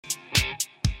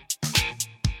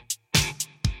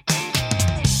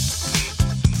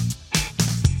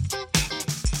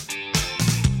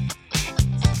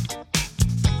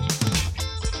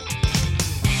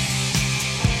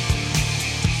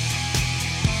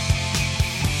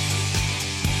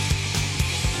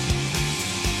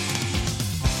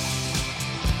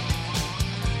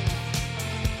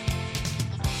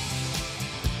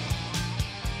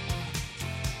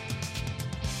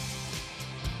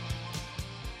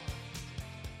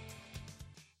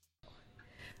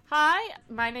Hi,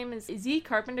 my name is Z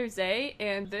Carpenter Zay,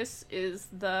 and this is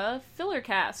the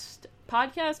Fillercast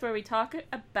podcast where we talk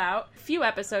about a few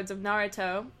episodes of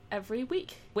Naruto every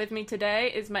week. With me today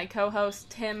is my co-host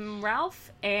Tim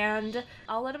Ralph, and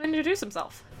I'll let him introduce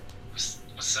himself.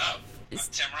 What's up? I'm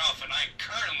Tim Ralph, and I'm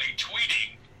currently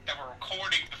tweeting that we're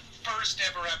recording the first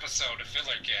ever episode of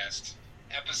Fillercast,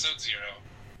 Episode 0.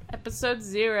 Episode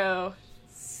 0.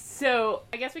 So,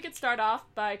 I guess we could start off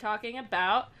by talking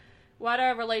about what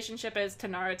our relationship is to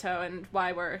Naruto and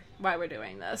why we're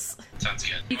doing this. Sounds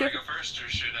good. You want to go first, or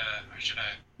should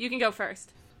I? You can go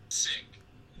first. Sick.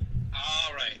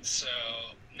 Alright, so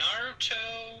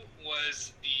Naruto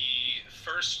was the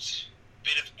first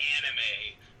bit of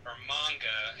anime or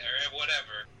manga or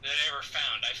whatever that I ever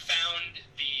found. I found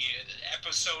the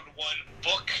episode 1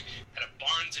 book at a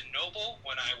Barnes & Noble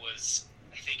when I was,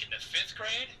 I think, in the 5th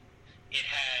grade.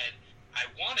 I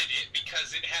wanted it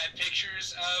because it had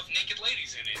pictures of naked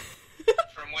ladies in it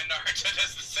from when Naruto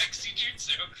does the sexy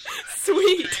jutsu.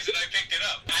 Sweet. That's the reason I picked it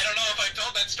up. I don't know if I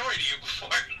told that story to you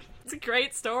before. It's a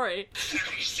great story. The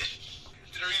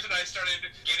reason I started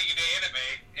getting into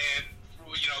anime and,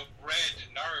 read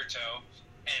Naruto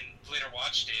and later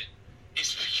watched it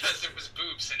is because there was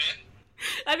boobs in it.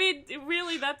 I mean,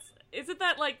 really, isn't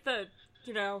that like the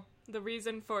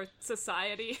reason for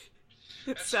society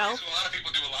itself? That's the reason a lot of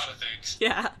people do a lot of things.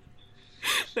 Yeah.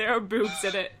 There are boobs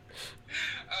in it.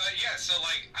 Yeah, so,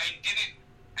 I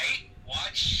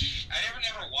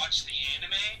never watched the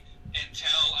anime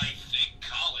until, I think,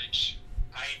 college.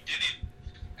 I didn't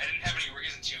have any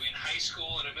reason to. In high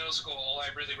school and in middle school, all I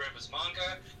really read was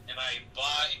manga, and I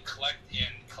bought and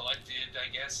collected, I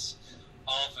guess,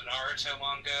 all of the Naruto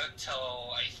manga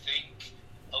till, I think,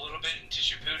 a little bit into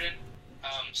Shippuden.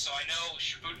 So I know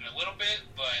Shippuden a little bit,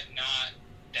 but not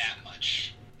that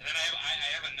much. And then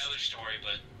I have another story,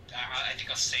 but I think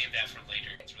I'll save that for later.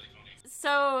 It's really funny.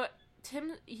 So,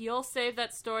 Tim, you'll save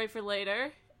that story for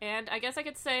later. And I guess I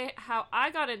could say how I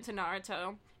got into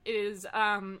Naruto is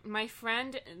my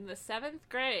friend in the 7th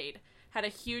grade had a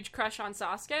huge crush on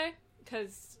Sasuke.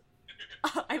 Because,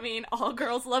 I mean, all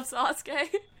girls love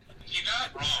Sasuke. You're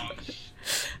not wrong.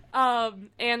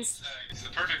 And it's the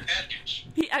perfect package.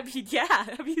 Yeah.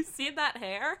 Have you seen that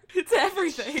hair? It's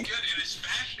everything. It's good. His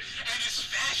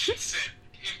fashion sense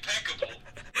impeccable.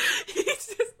 He's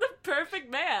just the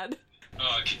perfect man.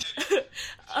 Continue.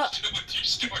 With your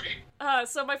story.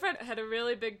 So my friend had a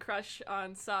really big crush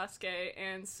on Sasuke,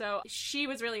 and so she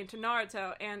was really into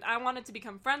Naruto, and I wanted to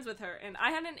become friends with her, and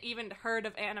I hadn't even heard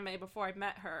of anime before I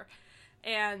met her.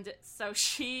 And so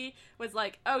she was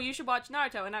like, oh, you should watch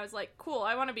Naruto. And I was like, cool,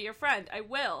 I want to be your friend. I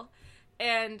will.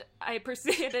 And I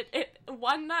proceeded it.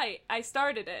 One night, I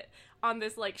started it on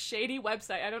this, shady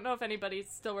website. I don't know if anybody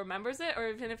still remembers it or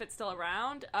even if it's still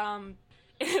around.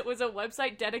 It was a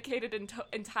website dedicated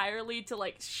entirely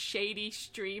to, shady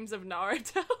streams of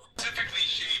Naruto. Typically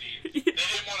shady. Yeah. They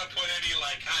didn't want to put any,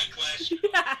 high-class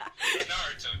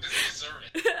Naruto. Doesn't deserve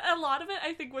it. A lot of it,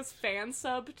 I think, was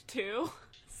fan-subbed, too.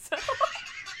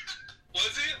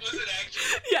 Was it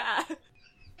actually? Yeah.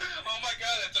 Oh my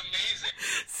god, that's amazing.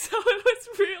 So it was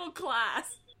real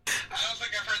class. I don't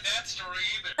think I've heard that story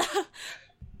either.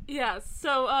 Yeah,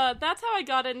 so that's how I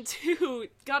got into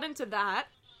that.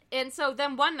 And so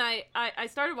then one night, I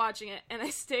started watching it, and I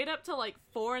stayed up till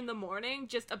 4 a.m,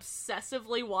 just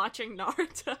obsessively watching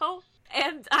Naruto.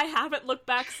 And I haven't looked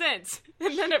back since.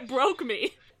 And then it broke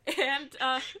me. And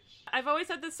I've always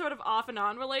had this sort of off and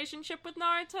on relationship with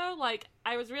Naruto.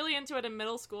 I was really into it in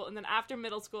middle school, and then after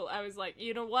middle school, I was like,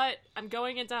 you know what? I'm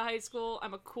going into high school.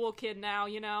 I'm a cool kid now,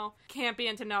 Can't be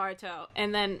into Naruto.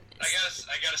 And then I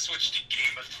gotta switch to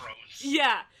Game of Thrones.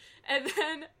 Yeah. And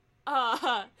then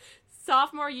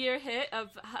sophomore year hit of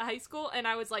high school, and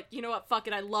I was like, you know what? Fuck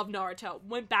it. I love Naruto.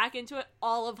 Went back into it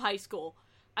all of high school.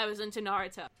 I was into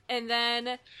Naruto. And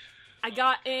then I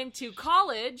got into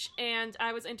college, and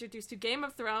I was introduced to Game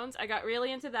of Thrones. I got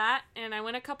really into that, and I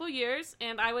went a couple years,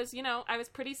 and I was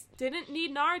didn't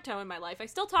need Naruto in my life. I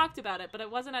still talked about it, but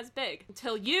it wasn't as big.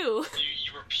 Until you...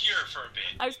 You were pure for a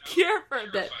bit. I was pure for a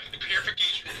bit. The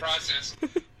purification process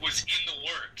was in the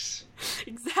works.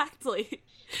 Exactly.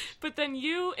 But then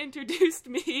you introduced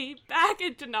me back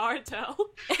into Naruto. Oh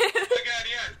my god,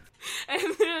 yeah.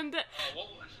 And then...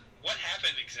 What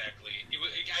happened exactly?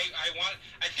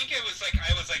 I think I was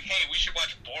like, hey, we should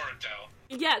watch Boruto.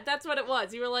 Yeah, that's what it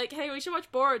was. You were like, hey, we should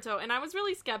watch Boruto. And I was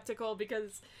really skeptical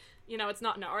because, it's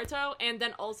not Naruto. And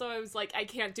then also I was like, I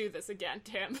can't do this again,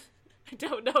 Tim. I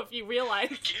don't know if you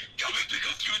realize. I can't go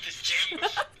through this, Tim.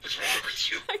 What's wrong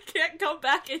with you? I can't go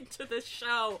back into this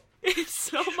show. It's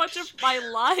so much of my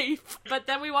life. But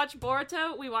then we watched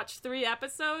Boruto. We watched 3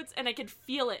 episodes, and I could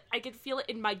feel it. I could feel it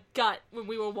in my gut when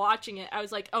we were watching it. I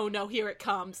was like, oh no, here it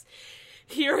comes.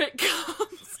 Here it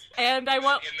comes. And I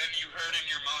won't... And then you heard in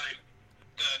your mind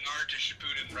the Naruto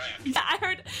Shippuden rap. Yeah,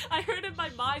 I heard in my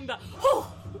mind the,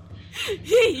 oh,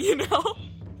 he, you know?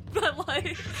 But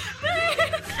like... I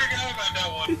forgot about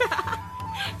that one.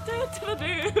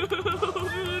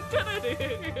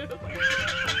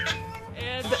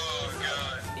 And... Oh,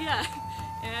 God. Yeah.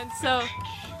 And so...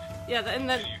 Yeah,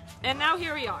 and now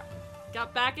here we are.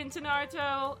 Got back into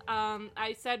Naruto.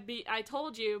 I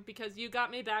told you, because you got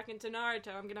me back into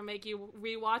Naruto, I'm gonna make you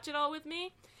rewatch it all with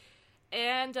me.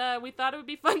 And we thought it would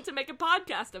be fun to make a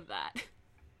podcast of that.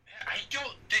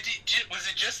 Was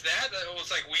it just that? It was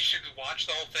like, we should watch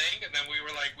the whole thing, and then we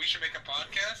were like, we should make a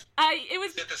podcast? It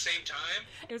was at the same time?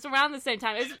 It was around the same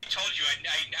time. I told you,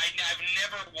 I've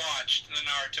never watched the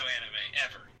Naruto anime,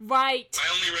 ever. Right. I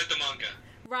only read the manga.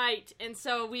 Right, and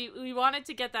so we wanted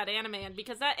to get that anime in,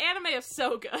 because that anime is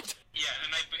so good. Yeah,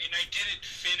 and I didn't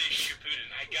finish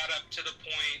Shippuden. I got up to the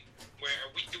point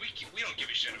where we don't give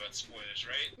a shit about spoilers,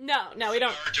 right? No, we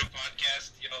don't. Naruto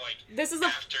podcast, this is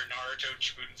after Naruto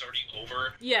Shippuden's already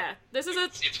over. Yeah, this is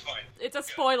it's fine. It's a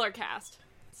spoiler cast.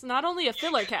 It's not only a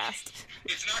filler cast.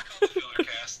 It's not called a filler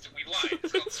cast. We lied.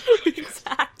 It's called spoiler cast.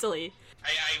 Exactly.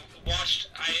 I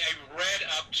read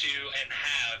up to and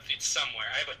have, it's somewhere.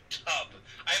 I have a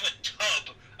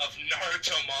tub of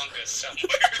Naruto manga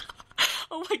somewhere.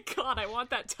 Oh my god, I want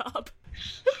that tub.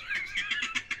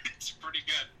 It's pretty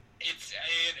good.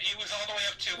 It was all the way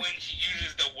up to when he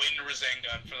uses the Wind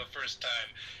Rasengan for the first time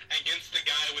against the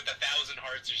guy with 1,000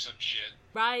 hearts or some shit.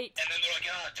 Right. And then they're like,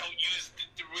 don't use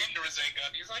the Wind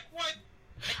Rasengan. He's like, what?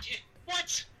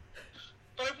 What?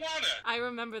 But I wanna. I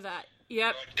remember that.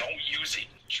 Yep. Like, don't use it.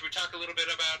 Should we talk a little bit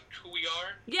about who we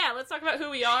are? Yeah, let's talk about who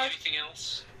we are. Anything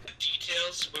else? The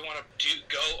details we want to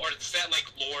go, or is that like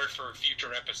lore for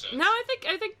future episodes? No, I think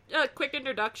a quick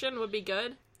introduction would be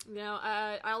good.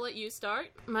 I'll let you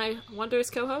start, my wondrous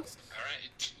co-host. All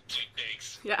right.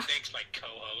 Thanks. Yeah. Thanks, my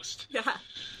co-host. Yeah.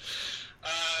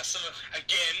 So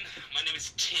again, my name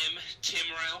is Tim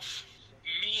Ralph.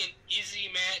 Me and Izzy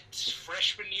met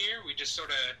freshman year. We just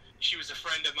she was a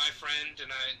friend of my friend,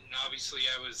 and obviously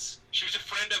she was a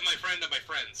friend of my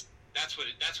friends. That's what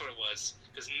it was.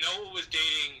 Because Noah was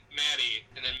dating Maddie,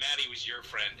 and then Maddie was your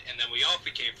friend, and then we all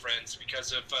became friends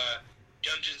because of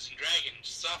Dungeons and Dragons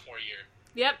sophomore year.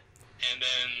 Yep. And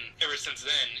then ever since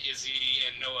then, Izzy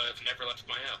and Noah have never left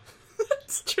my house.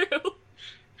 That's true.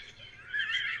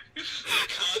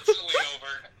 Constantly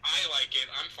over. I like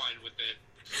it. I'm fine with it.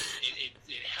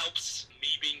 It helps me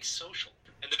being social.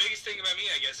 And the biggest thing about me,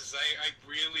 I guess, is I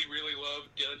really, really love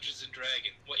Dungeons and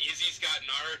Dragons. Well, Izzy's got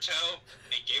Naruto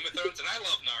and Game of Thrones, and I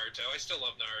love Naruto. I still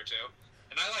love Naruto.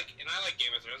 And I like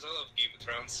Game of Thrones. I love Game of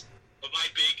Thrones. But my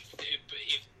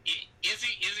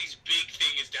Izzy's big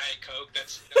thing is Diet Coke.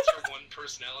 That's her one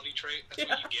personality trait. That's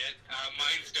what you get.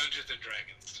 Mine's Dungeons and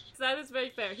Dragons. That is very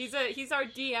fair. He's our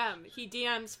DM. He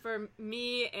DMs for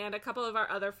me and a couple of our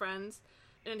other friends.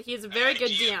 And he's a very good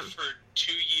DM. For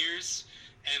 2 years,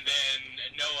 and then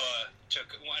Noah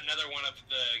took another one of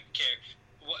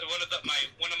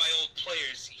my old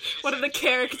players. One of the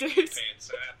characters.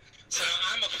 So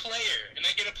I'm a player, and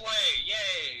I get to play.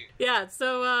 Yay! Yeah.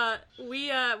 So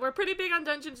we're pretty big on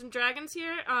Dungeons and Dragons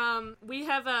here. We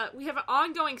have an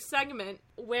ongoing segment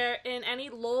where in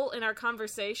any lull in our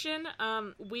conversation,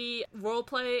 we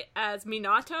roleplay as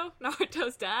Minato,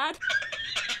 Naruto's dad.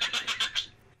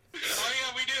 Oh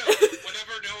yeah, we do.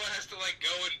 Whenever Noah has to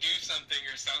go and do something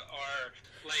or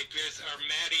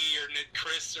Maddie or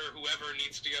Chris or whoever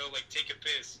needs to go take a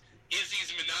piss,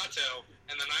 Izzy's Minato,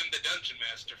 and then I'm the dungeon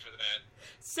master for that.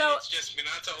 So it's just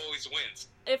Minato always wins.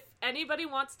 If anybody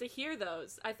wants to hear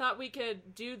those, I thought we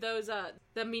could do those the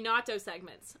Minato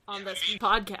segments on this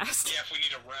podcast. Yeah, if we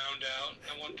need to round out.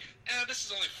 This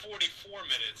is only 44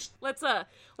 minutes. Let's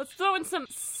throw in some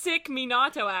sick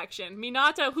Minato action.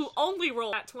 Minato, who only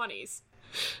rolled at 20s.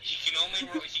 He can only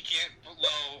roll. He can't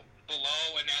below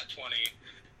a nat 20,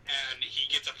 and he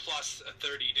gets a plus a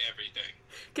 30 to everything.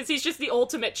 Because he's just the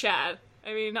ultimate Chad.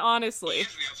 I mean, honestly. He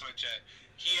is the ultimate Chad.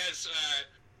 He has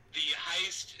the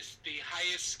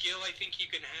highest skill I think you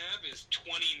can have is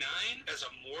 29 as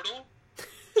a mortal.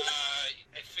 I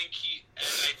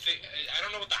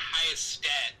don't know what the highest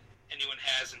stat anyone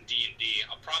has in D&D.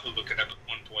 I'll probably look it up at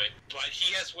one point. But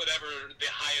he has whatever the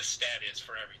highest stat is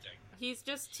for everything. He's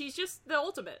just the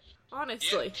ultimate,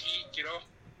 honestly. Yeah,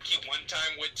 he one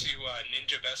time went to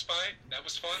Ninja Best Buy. That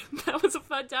was fun. That was a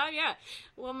fun time, yeah.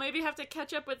 We'll maybe have to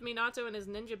catch up with Minato and his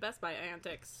Ninja Best Buy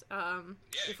antics.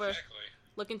 Exactly.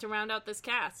 looking to round out this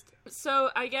cast.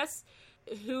 So I guess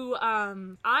who I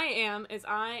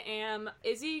am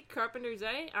Izzy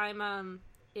Carpenter-Zay. I'm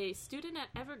a student at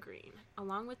Evergreen,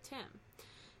 along with Tim.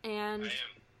 And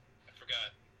I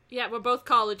forgot. Yeah, we're both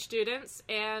college students,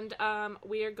 and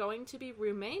we are going to be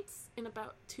roommates in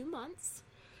about 2 months.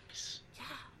 Yeah,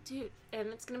 dude. And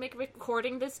it's going to make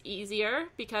recording this easier,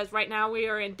 because right now we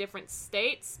are in different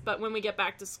states, but when we get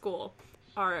back to school,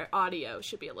 our audio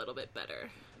should be a little bit better.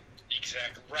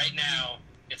 Exactly. Right now,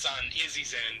 it's on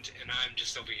Izzy's end, and I'm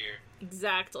just over here.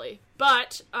 Exactly.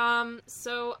 But,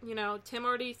 so, Tim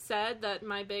already said that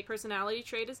my big personality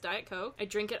trait is Diet Coke. I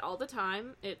drink it all the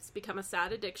time. It's become a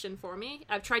sad addiction for me.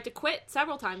 I've tried to quit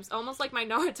several times, almost like my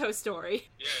Naruto story.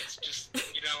 Yeah, it's just,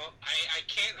 I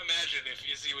can't imagine if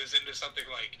Izzy was into something,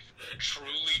 like,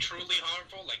 truly, truly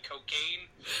harmful, like cocaine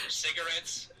or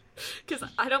cigarettes. Because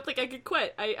I don't think I could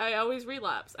quit. I always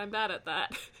relapse. I'm bad at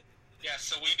that. Yeah,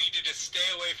 so we need to just stay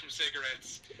away from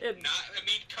cigarettes.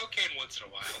 Cocaine once in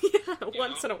a while. Yeah,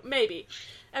 once in a maybe.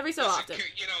 Every so often.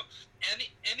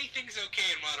 Anything's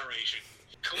okay in moderation,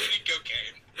 including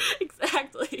cocaine.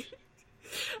 Exactly.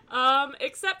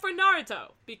 Except for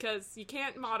Naruto, because you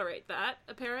can't moderate that,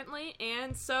 apparently,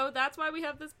 and so that's why we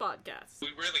have this podcast. We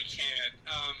really can't.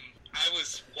 I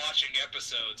was watching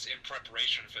episodes in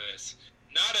preparation for this.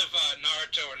 Not of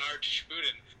Naruto or Naruto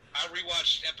Shippuden. I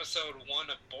rewatched episode 1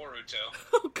 of Boruto.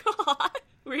 Oh, God.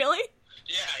 Really?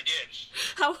 Yeah, I did.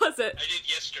 How was it? I did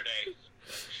yesterday.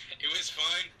 It was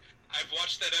fine. I've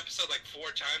watched that episode like 4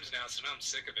 times now, so now I'm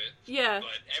sick of it. Yeah. But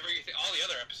all the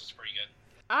other episodes are pretty good.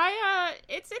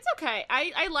 It's okay.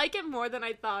 I like it more than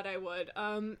I thought I would.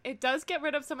 It does get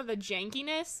rid of some of the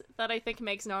jankiness that I think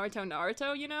makes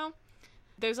Naruto,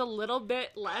 There's a little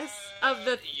bit less of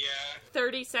the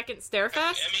 30-second stare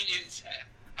fest.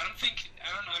 I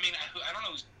don't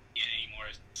know who's in it anymore.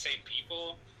 It's the same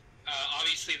people.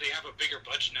 Obviously, they have a bigger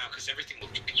budget now because everything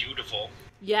looks beautiful.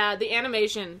 Yeah, the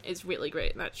animation is really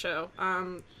great in that show.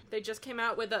 They just came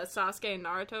out with a Sasuke and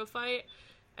Naruto fight.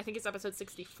 I think it's episode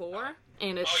 64,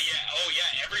 and it's... Oh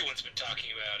yeah, everyone's been talking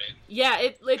about it. Yeah,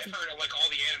 I've heard, like, all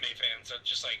the anime fans are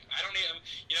just like, I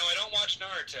don't watch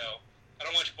Naruto, I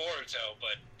don't watch Boruto,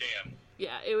 but damn.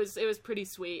 Yeah, it was pretty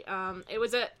sweet. It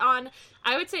was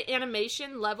I would say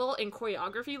animation level and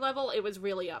choreography level, it was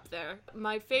really up there.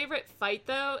 My favorite fight,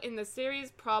 though, in the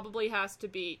series probably has to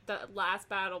be the last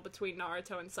battle between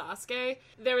Naruto and Sasuke.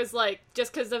 There was,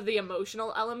 just because of the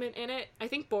emotional element in it, I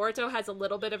think Boruto has a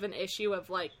little bit of an issue of,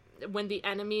 when the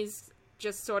enemies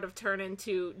just sort of turn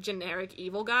into generic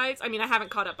evil guys. I mean, I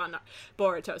haven't caught up on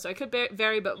Boruto, so I could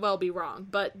very well be wrong.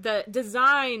 But the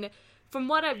design... From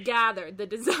what I've gathered, the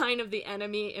design of the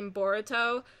enemy in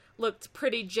Boruto looked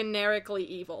pretty generically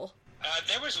evil.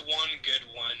 There was one good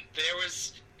one.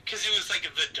 Because it was,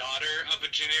 the daughter of a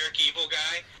generic evil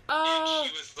guy. Oh. And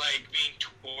she was, being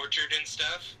tortured and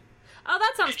stuff. Oh,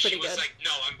 that sounds pretty good. And she was like,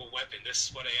 no, I'm a weapon. This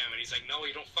is what I am. And he's like, no,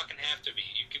 you don't fucking have to be.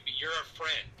 You're a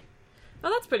friend. Oh,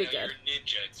 that's pretty good. You're a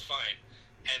ninja. It's fine.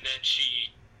 And then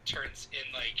she turns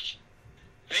in,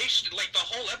 the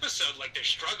whole episode, they're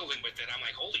struggling with it. I'm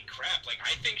like, holy crap,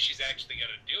 I think she's actually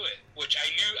gonna do it. Which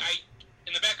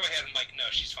in the back of my head, I'm like, no,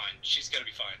 she's fine. She's gonna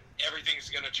be fine. Everything's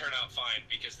gonna turn out fine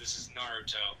because this is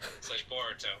Naruto /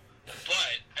 Boruto.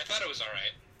 But I thought it was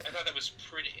alright. I thought that was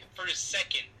pretty... For a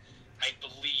second, I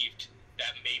believed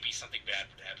that maybe something bad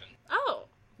would happen. Oh.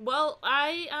 Well,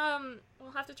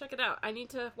 we'll have to check it out. I need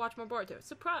to watch more Boruto.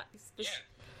 Surprise! Yeah.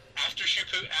 After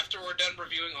we're done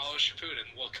reviewing all of Shippuden,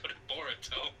 we'll go to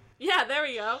Boruto. Yeah, there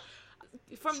we go.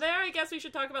 From there, I guess we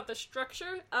should talk about the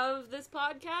structure of this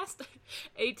podcast.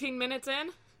 18 minutes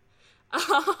in.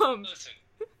 Listen.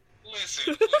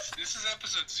 This is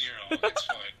episode 0. It's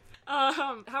fine.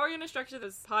 How we're going to structure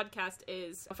this podcast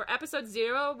is, for episode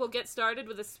 0, we'll get started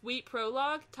with a sweet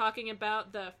prologue talking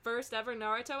about the first ever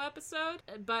Naruto episode,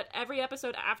 but every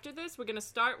episode after this, we're going to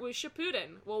start with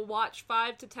Shippuden. We'll watch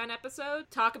 5 to 10 episodes,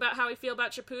 talk about how we feel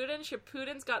about Shippuden.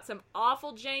 Shippuden's got some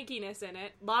awful jankiness in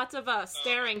it, lots of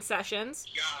staring sessions.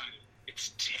 God,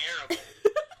 it's terrible.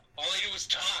 All I do is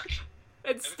talk.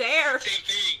 And stare. Same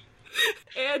thing.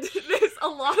 And there's a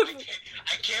lot of...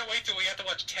 I can't wait till we have to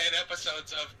watch 10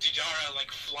 episodes of Deidara,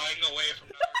 flying away from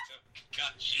Naruto.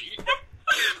 Gotchi.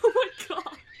 Oh my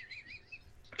god.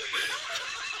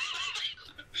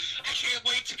 I can't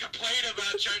wait to complain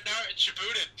about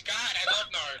Shippuden. God, I love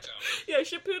Naruto. Yeah,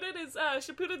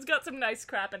 Shippuden's got some nice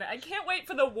crap in it. I can't wait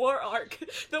for the war arc.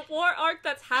 The war arc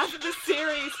that's half of the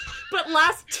series, but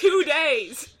lasts 2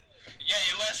 days. Yeah,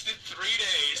 it lasted 3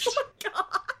 days. Oh my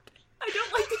god. I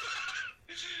don't like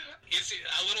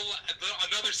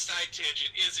another side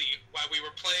tangent. Izzy, while we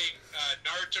were playing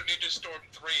Naruto Ninja Storm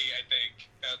 3, I think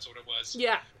that's what it was.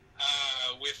 Yeah.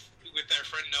 With their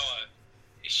friend Noah,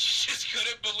 she just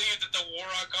couldn't believe that the war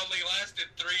arc only lasted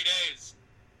 3 days.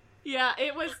 Yeah,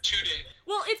 it was... Or 2 days.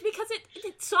 Well, it's because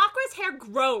Sakura's hair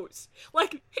grows,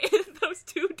 like, in those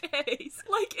 2 days.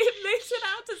 Like, it makes it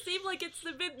out to seem like it's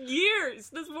been years.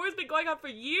 This war's been going on for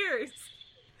years.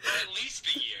 Or at least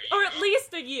a year. Or at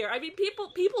least a year. I mean,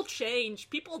 people change.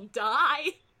 People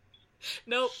die.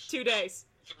 Nope, 2 days.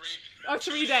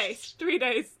 3 days. 3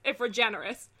 days, if we're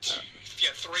generous.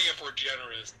 Yeah, 3 if we're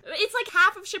generous. It's like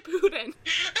half of Shippuden.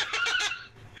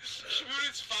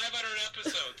 Shippuden's 500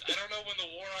 episodes. I don't know when the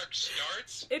war arc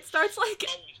starts. It starts, like,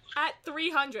 at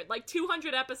 300. Like,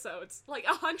 200 episodes. Like,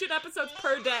 100 episodes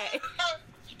per day.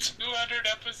 200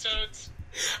 episodes.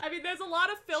 I mean, there's a lot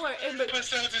of filler in between.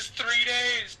 Episodes is 3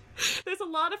 days. There's a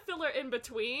lot of filler in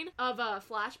between of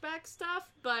flashback stuff,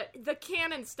 but the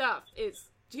canon stuff is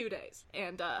 2 days,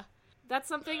 and that's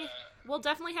something we'll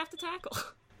definitely have to tackle.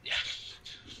 Yeah,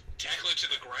 tackle it to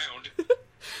the ground.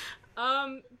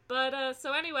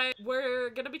 So anyway, we're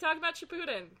gonna be talking about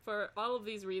Shippuden for all of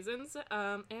these reasons,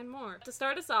 and more. To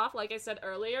start us off, like I said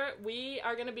earlier, we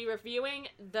are gonna be reviewing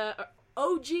the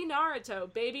OG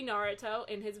Naruto, baby Naruto,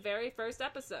 in his very first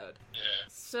episode. Yeah.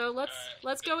 So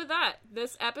let's go with that.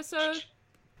 This episode...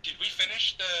 Did we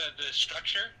finish the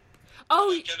structure? Oh,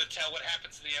 we're gonna tell what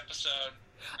happens in the episode.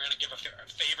 We're gonna give a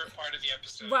favorite part of the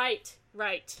episode. Right.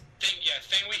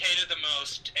 Thing we hated the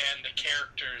most, and the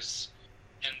characters,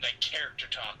 and the character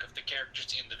talk of the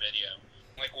characters in the video.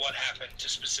 Like, what happened to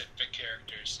specific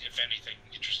characters, if anything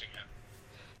interesting happened.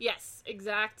 Yes,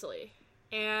 exactly.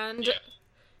 And... Yeah.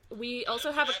 We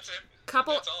also have a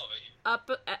couple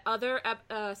other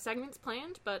segments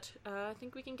planned, but I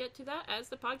think we can get to that as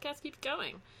the podcast keeps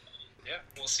going. Yeah,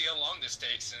 we'll see how long this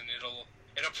takes, and it'll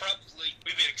probably,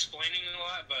 we've been explaining a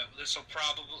lot, but this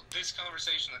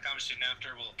conversation, the conversation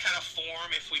after, will kind of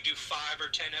form if we do 5 or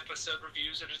 10 episode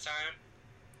reviews at a time.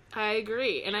 I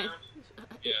agree, and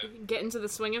get into the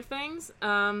swing of things.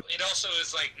 It also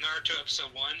is like Naruto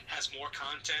episode 1 has more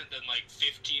content than like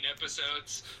 15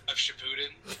 episodes of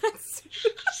Shippuden.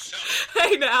 So.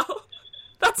 Hey now,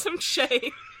 that's some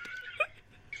shade.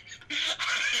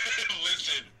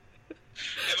 Listen,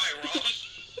 am I wrong?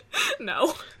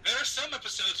 No. There are some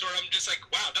episodes where I'm just like,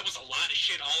 wow, that was a lot of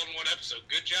shit all in one episode.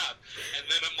 Good job. And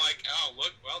then I'm like, oh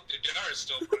look, well, Dinar is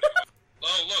still pretty.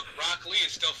 Oh look, Rock Lee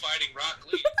is still fighting Rock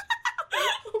Lee.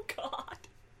 Oh God.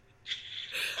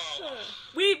 Oh.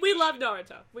 We love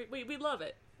Naruto. We love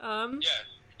it. Yeah.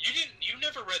 You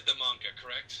never read the manga,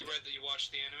 correct? You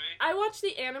watched the anime? I watched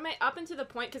the anime up until the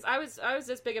point, because I was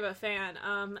this big of a fan.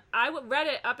 I read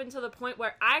it up until the point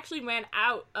where I actually ran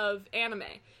out of anime,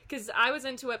 because I was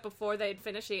into it before they'd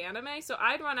finished the anime, so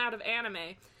I'd run out of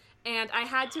anime, and I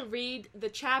had to read the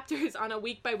chapters on a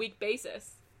week-by-week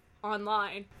basis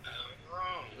online.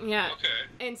 Oh, yeah. Okay.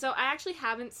 And so I actually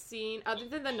haven't seen, other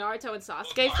than the Naruto and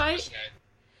Sasuke fight.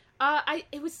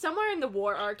 It was somewhere in the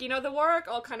war arc. You know, the war arc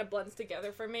all kind of blends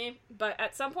together for me. But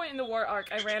at some point in the war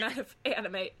arc, I ran out of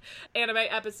anime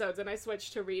episodes, and I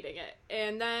switched to reading it.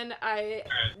 And then I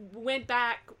went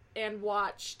back and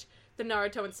watched the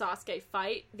Naruto and Sasuke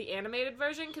fight, the animated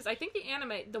version, because I think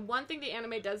the one thing the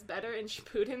anime does better in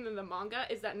Shippuden than the manga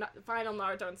is that final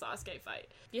Naruto and Sasuke fight.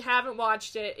 If you haven't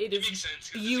watched it, it is makes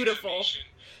sense, beautiful.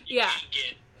 You can't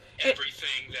get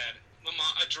everything that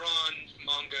a drawn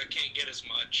manga can't get as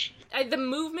much. The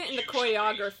movement and the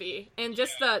choreography, and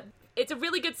just it's a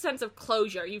really good sense of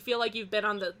closure. You feel like you've been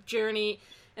on the journey,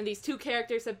 and these two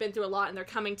characters have been through a lot, and they're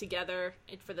coming together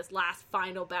for this last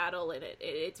final battle, and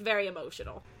it's very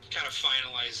emotional. Kind of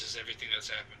finalizes everything that's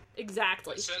happened.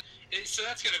 Exactly. So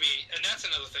that's going to be, and that's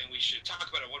another thing we should talk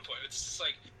about at one point. It's just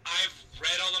like, I've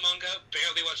read all the manga,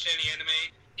 barely watched any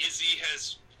anime. Izzy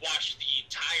has watched the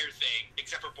entire thing,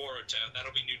 except for Boruto.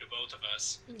 That'll be new to both of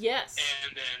us. Yes.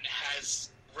 And then has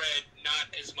read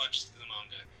not as much of the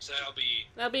manga. So that'll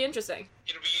be interesting.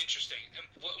 It'll be interesting. And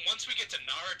once we get to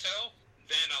Naruto,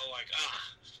 then I'll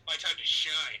my time to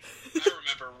shine. I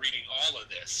remember reading all of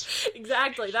this.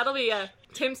 Exactly. That'll be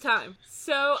Tim's time.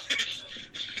 So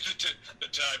the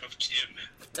time of Tim.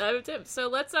 Time of Tim. So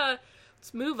let's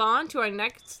move on to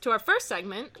our first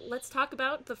segment. Let's talk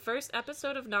about the first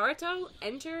episode of Naruto.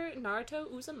 Enter Naruto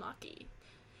Uzamaki.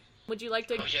 Would you like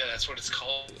to... Oh yeah, that's what it's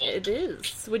called. It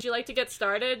is. Would you like to get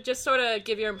started? Just sort of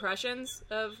give your impressions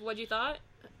of what you thought?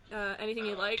 Anything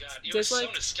you liked, God,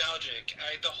 disliked? It was so nostalgic.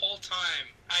 The whole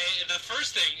time, the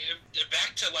first thing,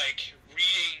 back to like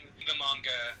reading the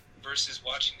manga versus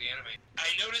watching the anime. I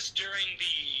noticed during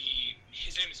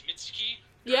his name is Mitsuki.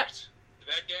 Yep. The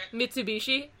bad guy?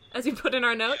 Mitsubishi, as you put in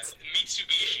our notes. Yeah,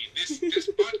 Mitsubishi. This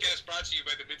podcast brought to you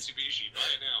by the Mitsubishi. Buy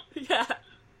it now. Yeah.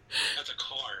 That's a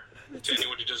car. To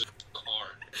anyone who doesn't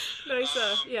car. Nice,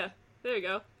 yeah. There you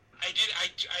go. I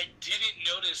didn't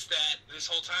notice that this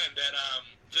whole time that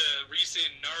the reason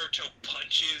Naruto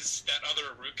punches that other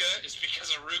Iruka is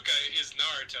because Iruka is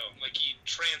Naruto. Like, he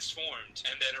transformed,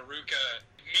 and then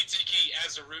Mitsuki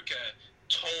as Iruka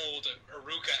told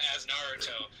Iruka as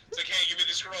Naruto. It's like, hey, give me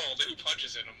the scroll. Then he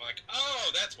punches it. I'm like,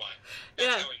 oh, that's why.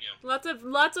 That's how he knew.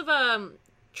 Lots of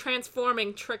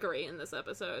transforming trickery in this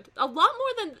episode. A lot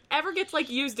more than ever gets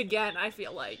used again, I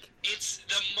feel like. It's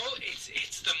the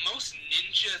most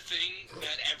ninja thing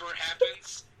that ever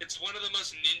happens. It's one of the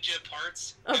most ninja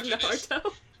parts of Naruto.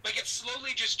 This. Like, it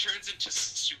slowly just turns into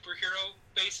superheroes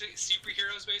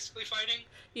basically fighting.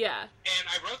 Yeah. And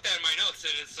I wrote that in my notes,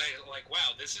 and it's like,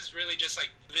 wow, this is really just the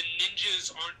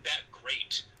ninjas aren't that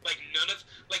great.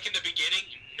 In the beginning,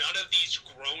 none of these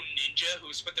grown ninja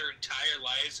who spent their entire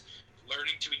lives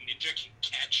learning to be ninja can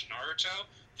catch Naruto.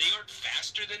 They aren't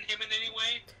faster than him in any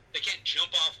way. They can't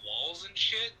jump off walls and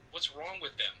shit. What's wrong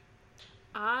with them?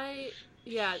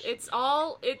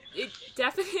 It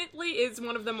definitely is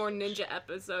one of the more ninja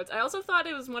episodes. I also thought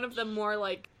it was one of the more,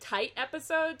 tight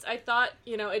episodes. I thought,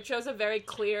 it shows a very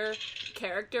clear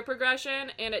character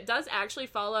progression, and it does actually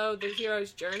follow the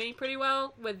hero's journey pretty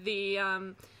well, with the,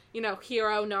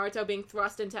 hero Naruto being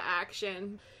thrust into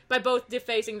action by both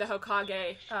defacing the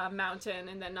Hokage mountain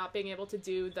and then not being able to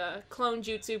do the clone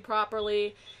jutsu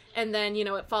properly. And then,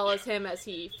 it follows him as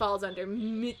he falls under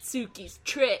Mitsuki's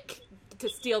trick to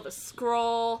steal the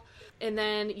scroll. And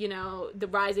then, the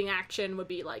rising action would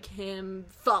be him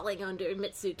falling under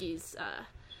Mitsuki's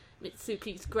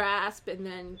grasp, and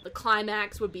then the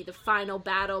climax would be the final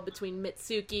battle between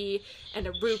Mitsuki and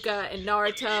Iruka and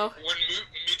Naruto. When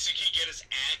Mitsuki get his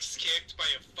axe kicked by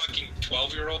a fucking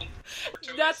 12-year-old?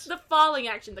 That's the falling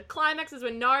action. The climax is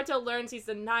when Naruto learns he's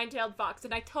the nine-tailed fox,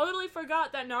 and I totally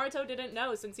forgot that Naruto didn't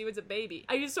know since he was a baby.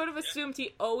 I just sort of assumed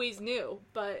he always knew,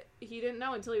 but he didn't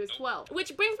know until he was 12.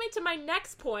 Which brings me to my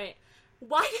next point.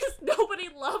 Why does nobody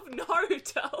love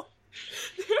Naruto?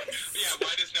 Yeah,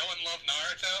 why does no one love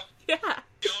Naruto? Yeah.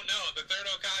 You don't know. The third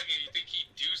Hokage, you think he'd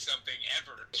do something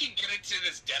ever. We can get into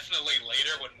this definitely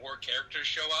later when more characters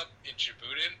show up in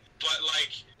Shippuden. But,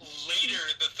 later,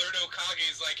 the third Hokage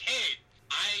is like, hey,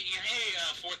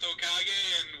 fourth Hokage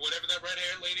and whatever that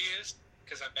red-haired lady is,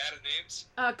 because I'm bad at names.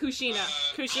 Kushina.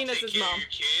 Kushina's his mom. Your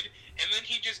kid, and then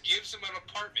he just gives him an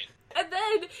apartment. And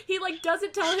then he,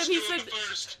 doesn't tell him he said...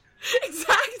 first.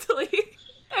 Exactly.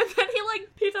 And then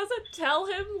he doesn't tell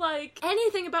him,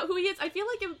 anything about who he is. I feel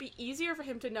like it would be easier for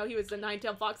him to know he was the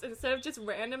nine-tailed fox instead of just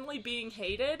randomly being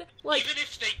hated. Even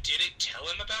if they didn't tell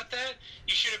him about that,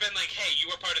 you should have been like, hey, you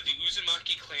were part of the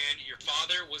Uzumaki clan, your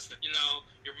father was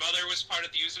your mother was part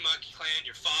of the Uzumaki clan,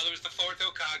 your father was the fourth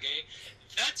Hokage.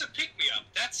 That's a pick-me-up.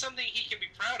 That's something he can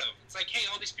be proud of. It's like, hey,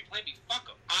 all these people hate me, fuck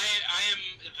them. I am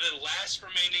the last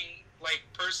remaining,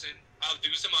 person of the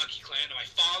Uzumaki clan, and my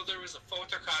father was the fourth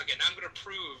Hokage, and I'm going to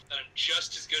prove that I'm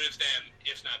just as good as them,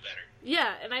 if not better.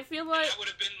 Yeah, and I feel like... And that would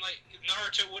have been,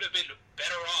 Naruto would have been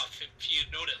better off if he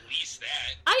had known at least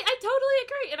that. I totally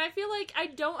agree, and I feel like I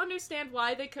don't understand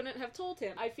why they couldn't have told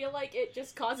him. I feel like it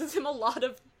just causes him a lot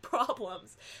of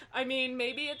problems. I mean,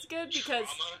 maybe it's good because...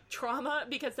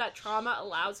 because that trauma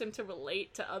allows him to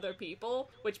relate to other people,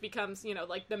 which becomes,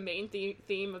 the main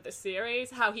theme of the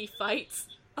series, how he fights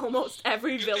almost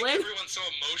every villain. Think everyone's so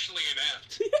emotionally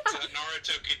inept. So that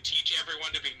Naruto could teach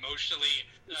everyone to be emotionally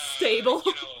stable,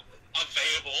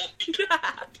 available.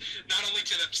 Yeah. Not only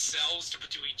to themselves, but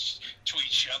to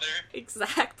each other.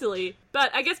 Exactly.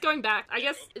 But I guess going back, I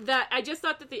just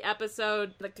thought that the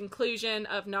episode, the conclusion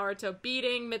of Naruto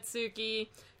beating Mitsuki,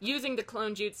 using the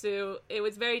clone jutsu, it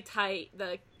was very tight.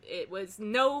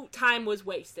 No time was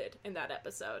wasted in that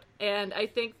episode. And I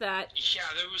think that... Yeah,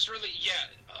 there was really... Yeah.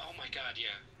 Oh my god, yeah.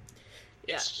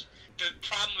 Yeah. The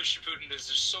problem with Shippuden is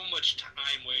there's so much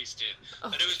time wasted.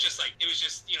 But it was just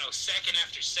second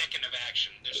after second of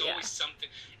action. There's always something...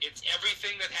 It's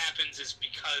everything that happens is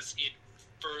because it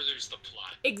furthers the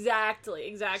plot.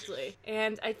 Exactly.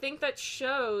 And I think that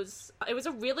shows... It was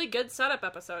a really good setup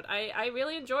episode. I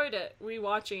really enjoyed it,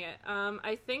 rewatching it.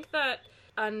 I think that...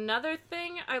 Another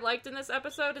thing I liked in this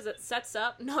episode is it sets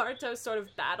up Naruto's sort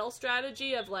of battle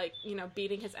strategy of,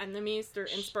 beating his enemies through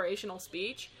inspirational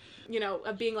speech.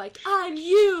 Of being like, I'm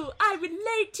you! I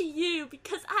relate to you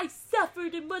because I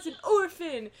suffered and was an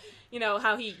orphan!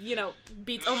 How he,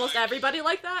 beats almost everybody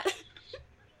like that.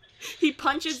 He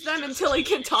punches them until he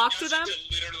can talk to them.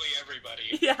 Literally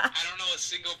everybody. Yeah. I don't know a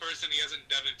single person he hasn't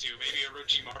done it to. Maybe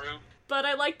Orochimaru. But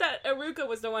I like that Iruka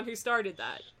was the one who started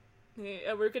that.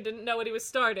 Iruka didn't know what he was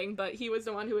starting, but he was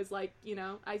the one who was like, you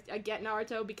know, I get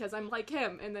Naruto because I'm like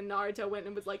him. And then Naruto went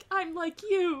and was like, I'm like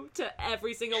you, to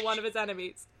every single one of his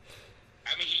enemies.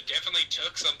 I mean, he definitely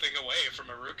took something away from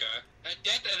Iruka.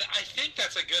 I think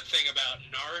that's a good thing about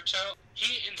Naruto.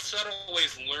 He, in subtle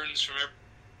ways, learns from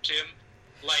him.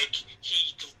 Like,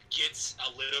 he gets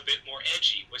a little bit more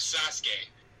edgy with Sasuke,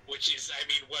 which is, I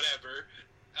mean, whatever.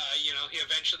 You know,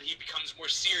 he becomes more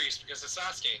serious because of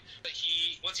Sasuke. But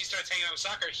once he starts hanging out with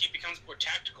Sakura, he becomes more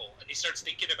tactical, and he starts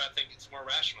thinking about things more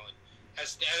rationally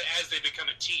as they become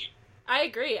a team. I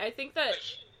agree. I think that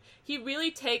he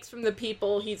really takes from the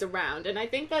people he's around, and I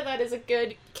think that is a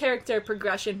good character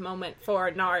progression moment for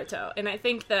Naruto. And I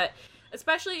think that,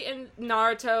 especially in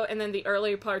Naruto and then the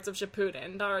earlier parts of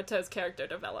Shippuden, Naruto's character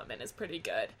development is pretty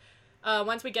good.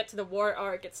 Once we get to the war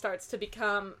arc, it starts to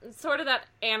become sort of that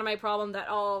anime problem that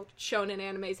all shonen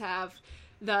animes have.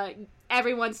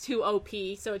 Everyone's too OP,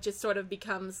 so it just sort of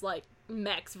becomes like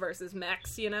mechs versus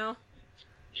mechs, you know?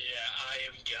 Yeah, I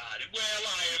am God. Well,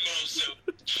 I am also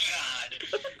God.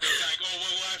 It's like, oh,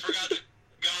 well, I forgot the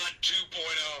God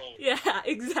 2.0. Yeah,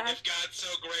 exactly. If God's so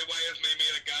great, why hasn't they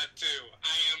made a God 2?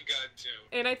 I am God 2.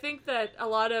 And I think that a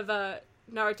lot of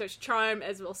Naruto's charm,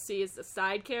 as we'll see, is the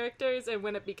side characters, and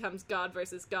when it becomes God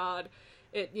versus God,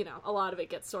 a lot of it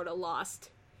gets sort of lost.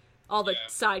 All the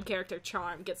side character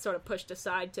charm gets sort of pushed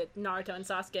aside to Naruto and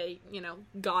Sasuke,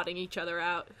 godding each other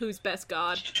out. Who's best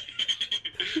god?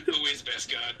 Who is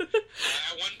best god?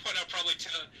 At one point, I'll probably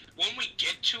tell, when we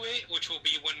get to it, which will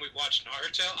be when we watch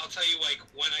Naruto, I'll tell you,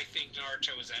 when I think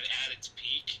Naruto is at its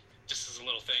peak, just as a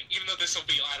little thing. Even though this will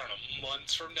be, I don't know,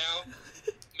 months from now,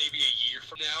 maybe a year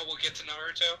from now, we'll get to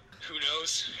Naruto. Who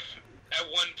knows? At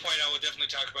one point, I will definitely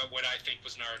talk about what I think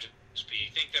was Naruto's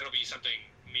peak. I think that'll be something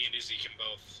me and Izzy can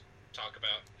both talk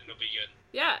about, and it'll be good.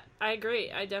 Yeah, I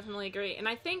agree. I definitely agree. And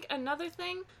I think another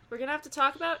thing we're gonna have to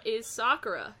talk about is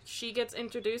Sakura. She gets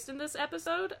introduced in this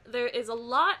episode. There is a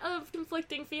lot of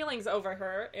conflicting feelings over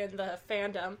her in the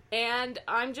fandom, and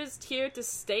I'm just here to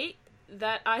state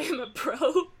that I am a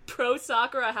pro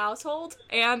Sakura household,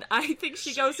 and I think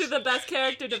she goes through the best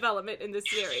character development in this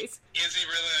series. Izzy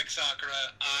really likes Sakura.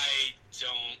 I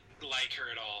don't like her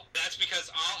at all. That's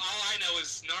because all I know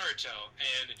is Naruto,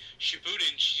 and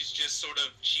Shippuden, she's just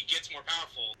she gets more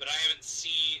powerful, but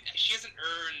she hasn't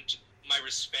earned my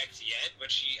respect yet, but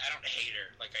I don't hate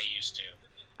her like I used to.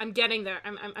 I'm getting there.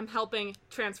 I'm helping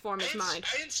transform his mind.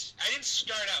 I didn't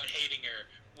start out hating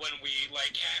her when we,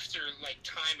 after,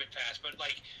 time had passed, but,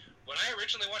 when I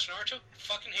originally watched Naruto, I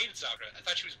fucking hated Sakura. I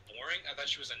thought she was boring. I thought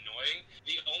she was annoying.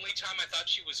 The only time I thought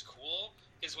she was cool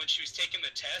is when she was taking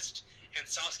the test, and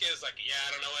Sasuke was like, yeah,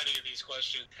 I don't know any of these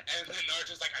questions. And then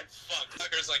Naruto's like, I'm fucked.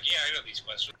 Sakura's like, yeah, I know these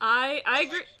questions. I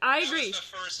agree. I agree. That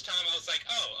was the first time I was like,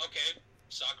 oh, okay,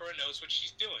 Sakura knows what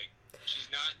she's doing.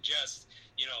 She's not just,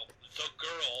 the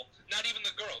girl, not even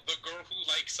the girl who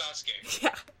likes Sasuke.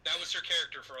 Yeah. That was her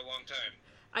character for a long time.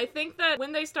 I think that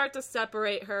when they start to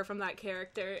separate her from that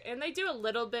character, and they do a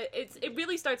little bit, it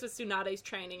really starts with Tsunade's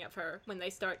training of her, when they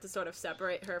start to sort of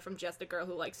separate her from just a girl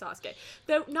who likes Sasuke.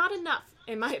 Though not enough,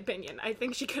 in my opinion. I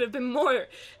think she could have been more,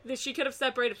 she could have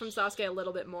separated from Sasuke a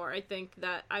little bit more. I think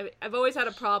that I've always had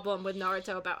a problem with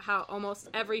Naruto about how almost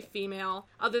every female,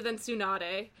 other than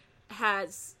Tsunade,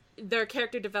 has their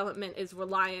character development is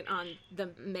reliant on the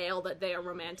male that they are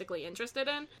romantically interested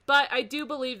in. But I do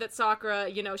believe that Sakura,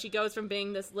 she goes from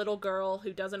being this little girl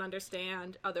who doesn't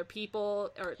understand other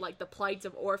people or the plights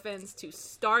of orphans to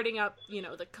starting up,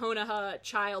 the Konoha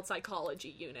child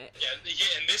psychology unit. Yeah,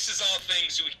 and this is all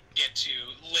things we get to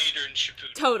later in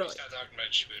Shippuden. Totally. We start talking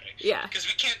about Shippuden. Yeah. Because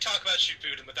we can't talk about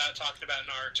Shippuden without talking about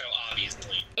Naruto,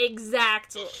 obviously.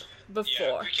 Exactly.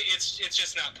 Before. Yeah, it's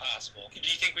just not possible. Do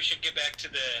you think we should get back to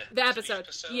the episode?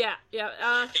 Yeah.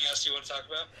 Anything else you want to talk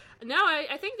about? No,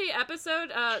 I think the episode,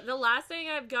 the last thing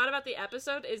I've got about the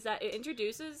episode is that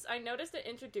I noticed it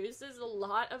introduces a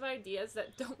lot of ideas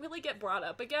that don't really get brought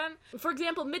up again. For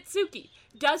example, Mitsuki.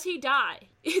 Does he die?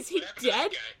 Is he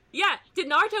dead? Yeah. Did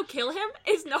Naruto kill him?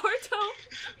 Is Naruto...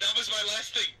 That was my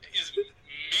last thing. Is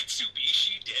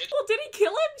Mitsubishi dead? Well, did he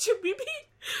kill him? Chibibi?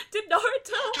 Did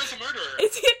Naruto... Naruto's a murderer.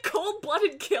 Is he a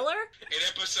cold-blooded killer? In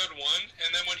episode 1,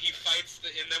 and then when he fights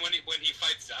when he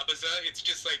fights Zabuza, it's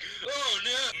just like, oh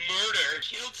no, murder.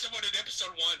 Killed someone in episode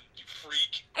 1, you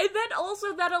freak. And then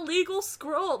also that illegal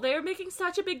scroll. They're making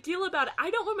such a big deal about it.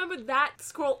 I don't remember that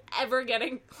scroll ever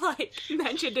getting,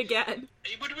 mentioned again.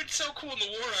 It would have been so cool in the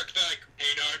war arc,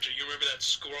 hey Naruto, you remember that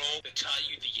scroll that taught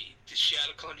you the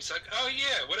Shadow Clone? He's like, oh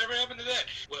yeah, whatever happened to that?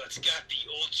 Well, it's got the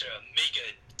ultra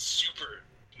mega super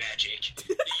magic.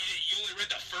 You only read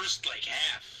the first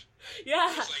half. Yeah.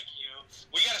 It's like,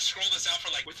 we gotta scroll this out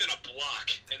for, like, within a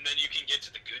block, and then you can get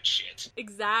to the good shit.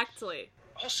 Exactly.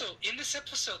 Also, in this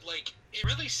episode, like, it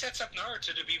really sets up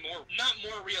Naruto to be not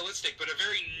more realistic, but a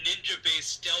very ninja-based,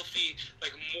 stealthy,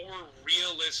 like, more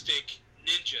realistic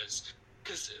ninjas.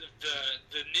 Because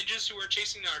the ninjas who are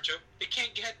chasing Naruto, they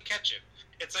can't catch him.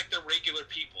 It's like they're regular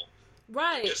people.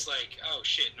 Right. Just like, oh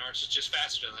shit, Naruto's just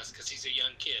faster than us because he's a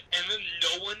young kid. And then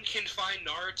no one can find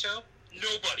Naruto?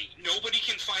 Nobody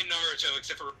can find Naruto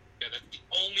except for Ruka. That's the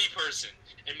only person.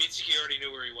 And Mitsuki already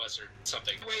knew where he was or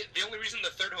something. Wait, the only reason the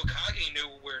third Hokage knew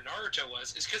where Naruto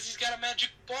was is because he's got a magic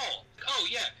ball. Oh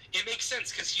yeah, it makes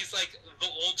sense because he's like the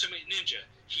ultimate ninja.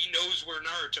 He knows where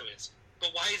Naruto is.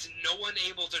 But why is no one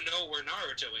able to know where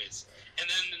Naruto is? And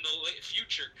then in the late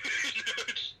future,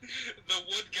 the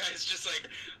wood guy's just like,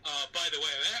 by the way,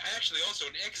 I'm actually also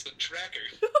an excellent tracker.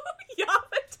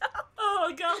 Yamato!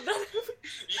 Oh, God.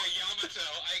 Yeah, Yamato.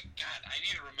 I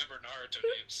need to remember Naruto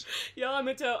names.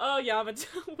 Yamato. Oh, Yamato.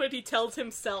 When he tells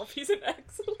himself he's an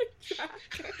excellent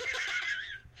tracker.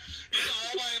 He's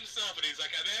all by himself, and he's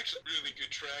like, I'm actually a really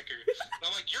good tracker. And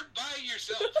I'm like, you're by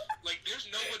yourself. Like, there's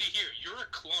nobody here. You're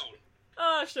a clone.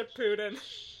 Oh, Shippuden.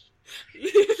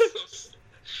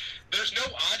 There's no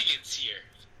audience here.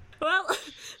 Well...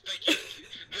 Like,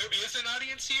 there is an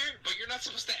audience here, but you're not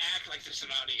supposed to act like there's an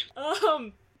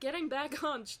audience. Getting back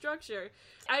on structure,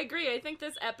 I agree. I think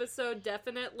this episode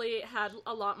definitely had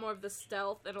a lot more of the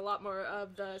stealth and a lot more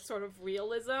of the sort of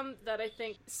realism that I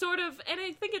think and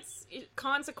I think it's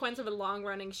consequence of a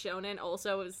long-running shonen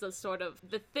also is the sort of,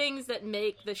 the things that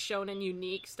make the shonen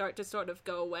unique start to sort of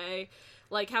go away.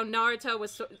 Like how Naruto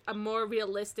was a more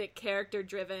realistic,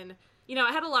 character-driven.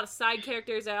 I had a lot of side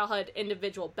characters that all had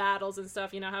individual battles and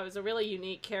stuff. How it was a really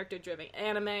unique, character-driven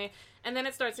anime. And then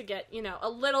it starts to get, a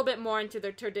little bit more into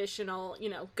the traditional,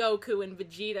 Goku and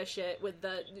Vegeta shit with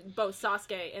both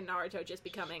Sasuke and Naruto just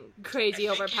becoming crazy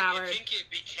overpowered. I think it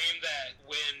became that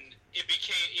when it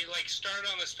started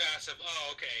on this path of,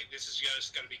 oh, okay, this is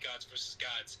just gonna be gods versus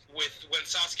gods, when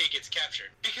Sasuke gets captured.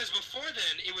 Because before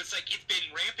then, it was like, it's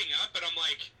been ramping up, but I'm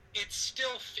like, it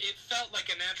felt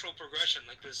like a natural progression.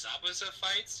 Like, the Zabuza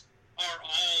fights are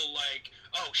all like,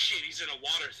 oh shit, he's in a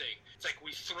water thing. It's like,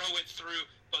 we throw it through,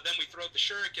 but then we throw the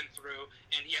shuriken through,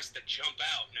 and he has to jump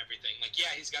out and everything. Like,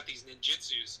 yeah, he's got these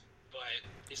ninjutsus, but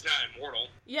he's not immortal.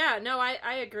 Yeah, no,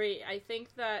 I agree. I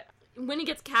think that when he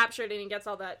gets captured and he gets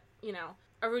all that,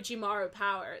 Orochimaru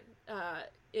power,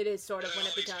 it is sort of when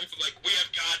it becomes... People like, we have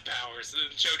god powers, and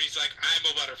then Choji's like, I'm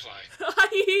a butterfly. I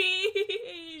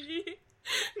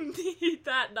need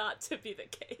that not to be the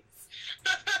case.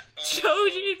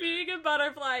 Choji being a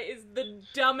butterfly is the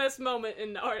dumbest moment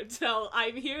in Naruto.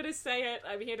 I'm here to say it.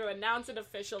 I'm here to announce it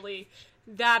officially.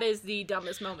 That is the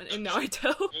dumbest moment in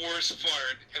Naruto. Worst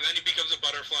part. And then he becomes a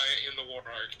butterfly in the war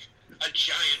arc. A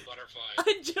giant butterfly.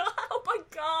 Oh my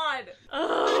god!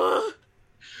 Ugh.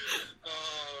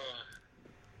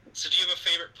 So do you have a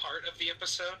favorite part of the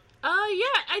episode?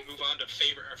 Yeah. Move on to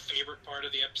our favorite part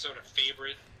of the episode, a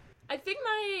favorite... I think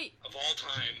of all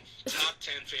time, top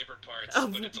 10 favorite parts,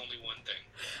 but it's only one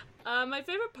thing. My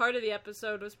favorite part of the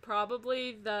episode was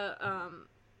probably the,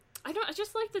 I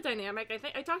just like the dynamic. I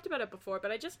think I talked about it before,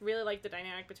 but I just really like the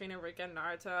dynamic between Iruka and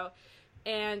Naruto.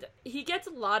 And he gets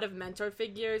a lot of mentor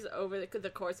figures over the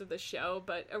course of the show,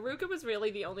 but Iruka was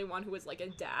really the only one who was like a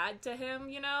dad to him,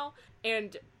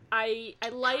 And I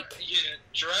like... Yeah,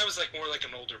 Jiraiya was more like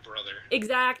an older brother.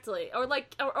 Exactly. Or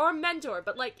a mentor,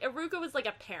 but Iruka was like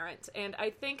a parent. And I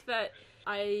think that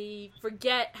I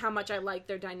forget how much I like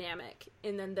their dynamic.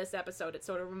 And then this episode, it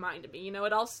sort of reminded me.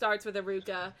 It all starts with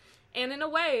Iruka. And in a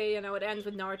way, it ends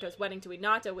with Naruto's wedding to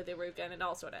Minato with Iruka. And it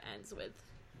all sort of ends with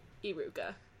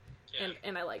Iruka. Yeah.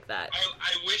 And I like that.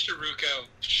 I wish Iruka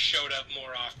showed up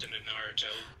more often in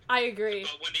Naruto. I agree.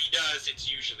 But when he does,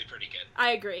 it's usually pretty good.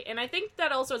 I agree. And I think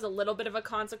that also is a little bit of a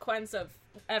consequence of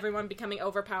everyone becoming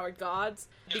overpowered gods.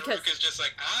 And because Iruka's just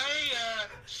like,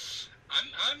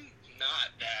 I'm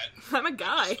not that. I'm a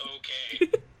guy. I'm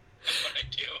okay. That's what I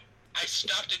do. I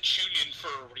stopped at Chunin for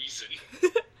a reason.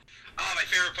 Oh, my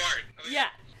favorite part. Yeah.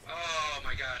 Oh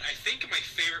my god. I think my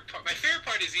favorite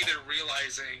part is either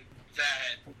realizing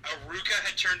that Iruka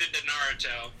had turned into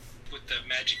Naruto with the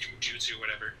magic jutsu or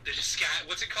whatever. They just got,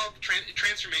 what's it called?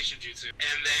 Transformation jutsu.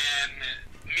 And then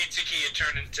Mitsuki had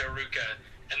turned into Iruka,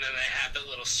 and then they have the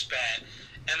little spat.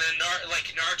 And then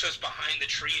Naruto's behind the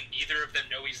tree, and neither of them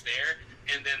know he's there.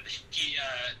 And then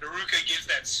Iruka gives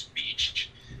that speech.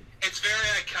 It's very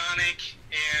iconic,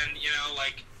 and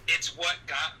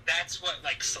that's what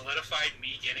solidified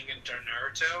me getting into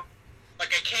Naruto. I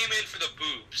came in for the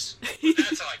boobs.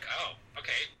 That's oh,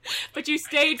 okay. But you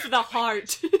stayed for the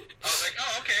heart. I was like,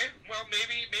 oh, okay. well,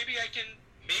 maybe I can.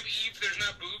 Maybe if there's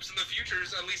not boobs in the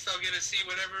futures, at least I'll get to see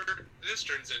whatever this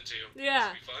turns into. Yeah. This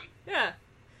will be fun. Yeah.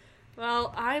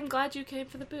 Well, I'm glad you came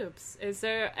for the boobs. Is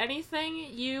there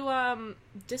anything you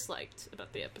disliked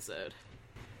about the episode?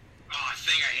 Oh, a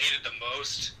thing I hated the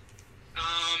most.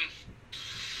 I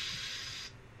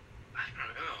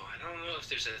don't know. I don't know if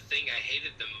there's a thing I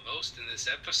hated the most in this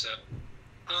episode.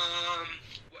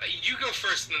 You go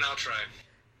first, and then I'll try.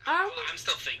 I'm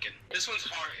still thinking. This one's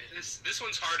hard. This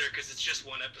one's harder because it's just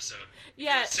one episode.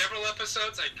 Yeah. Several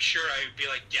episodes, I'm sure I'd be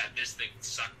like, yeah, this thing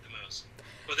sucked the most.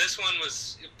 But this one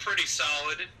was pretty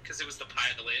solid because it was the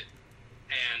pilot,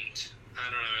 and I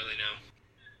don't really know.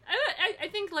 I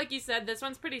think, like you said, this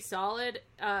one's pretty solid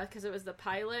because it was the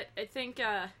pilot. I think,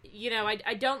 I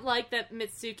don't like that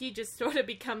Mitsuki just sort of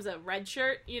becomes a red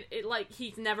shirt. Like,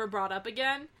 he's never brought up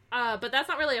again. But that's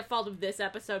not really a fault of this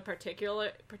episode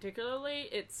particularly.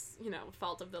 It's, a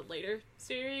fault of the later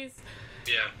series.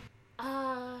 Yeah.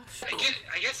 I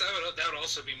guess that would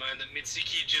also be mine, that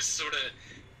Mitsuki just sort of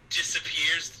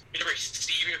disappears. You never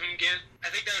see him again. I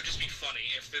think that would just be funny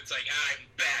if it's like, I'm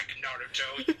back,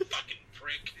 Naruto, you fucking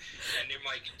prick. And you're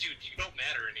like, dude, you don't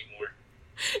matter anymore.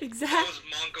 Exactly. That was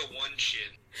manga 1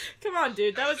 shit. Come on,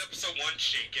 dude. That was episode 1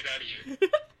 shit. Get out of here.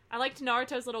 I liked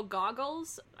Naruto's little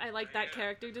goggles. I liked that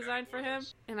character design for him.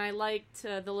 And I liked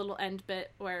the little end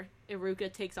bit where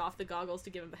Iruka takes off the goggles to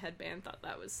give him the headband. Thought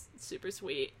that was super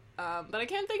sweet. But I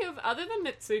can't think of, other than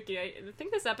Mitsuki, I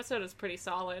think this episode is pretty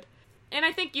solid. And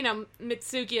I think,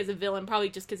 Mitsuki as a villain, probably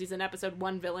just because he's an episode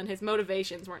 1 villain, his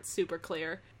motivations weren't super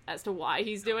clear as to why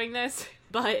he's doing this.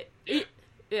 But,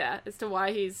 as to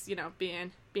why he's,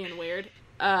 being weird.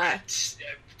 Mitsuki's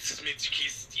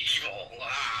evil.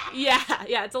 Yeah,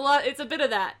 it's a bit of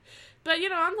that. But,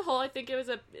 on the whole, I think it was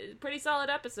a pretty solid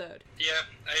episode. Yeah,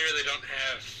 I really don't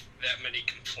have that many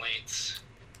complaints.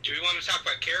 Do we want to talk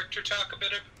about character talk a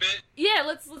bit? Yeah,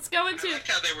 let's go into... I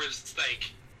liked how there was,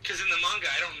 because in the manga,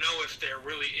 I don't know if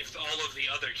all of the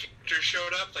other characters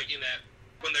showed up, like in that,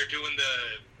 when they're doing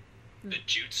the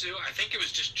jutsu. I think it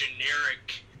was just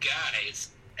generic guys,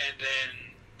 and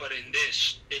then, but in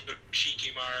this, it was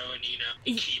Shikimaru and,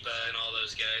 Kiba and all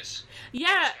those guys.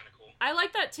 Yeah. I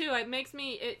like that too. It makes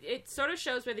me, it sort of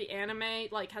shows where the anime,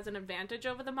 has an advantage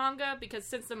over the manga, because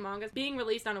since the manga's being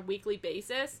released on a weekly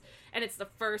basis, and it's the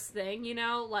first thing,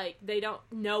 they don't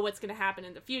know what's going to happen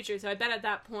in the future, so I bet at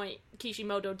that point,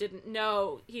 Kishimoto didn't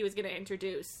know he was going to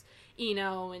introduce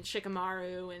Ino and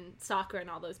Shikamaru and Sakura and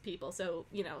all those people, so,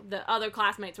 the other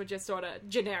classmates were just sort of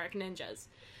generic ninjas.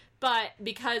 But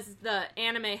because the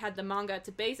anime had the manga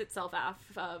to base itself off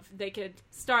of, they could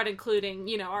start including,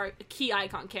 our key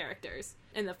icon characters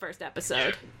in the first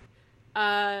episode.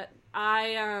 I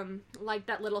like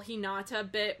that little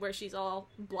Hinata bit where she's all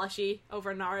blushy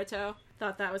over Naruto.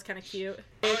 Thought that was kind of cute.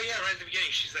 Oh yeah, right at the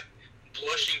beginning, she's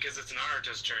blushing because it's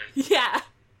Naruto's turn. Yeah.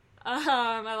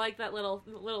 I like that little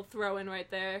throw-in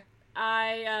right there.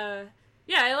 I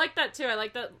like that too. I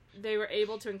like that they were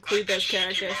able to include those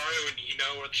characters. Shikimaru and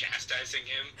Ino were chastising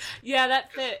him. Yeah,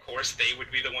 that fit. Of course, they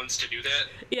would be the ones to do that.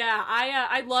 Yeah,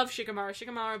 I love Shikamaru.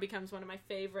 Shikamaru becomes one of my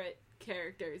favorite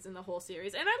characters in the whole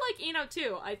series, and I like Ino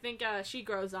too. I think she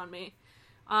grows on me.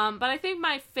 But I think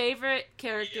my favorite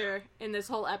character in this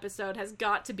whole episode has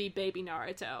got to be Baby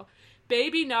Naruto.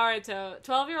 Baby Naruto,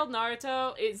 12-year-old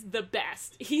Naruto is the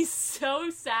best. He's so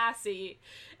sassy.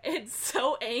 It's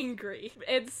so angry.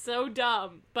 It's so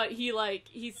dumb. But he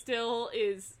still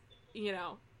is, he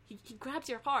grabs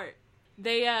your heart.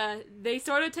 They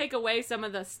sort of take away some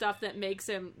of the stuff that makes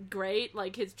him great,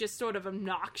 like his just sort of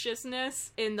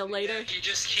obnoxiousness in the later... Yeah, he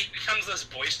becomes less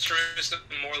boisterous and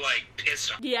more,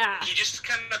 pissed off. Yeah. He just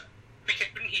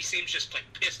he seems just,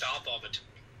 pissed off all the time.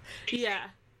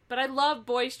 Yeah. But I love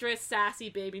boisterous, sassy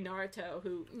Baby Naruto,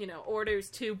 who, orders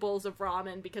 2 bowls of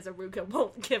ramen because Iruka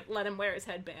won't let him wear his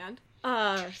headband.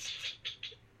 I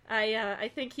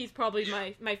think he's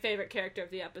probably my favorite character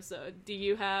of the episode. Do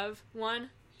you have one?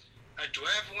 Do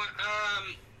I have one?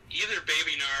 Either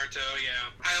Baby Naruto,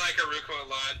 yeah. I like Iruka a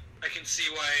lot. I can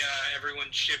see why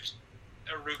everyone ships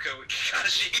Iruka with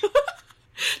Kakashi.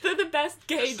 They're the best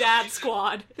gay dad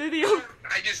squad. They're the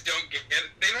I just don't get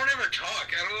it. They don't ever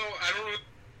talk. I don't know.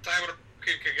 I would have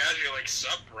Kakashi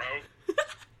sup, bro.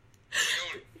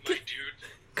 My dude.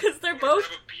 Because they're both...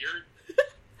 have a beard.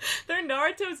 They're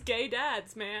Naruto's gay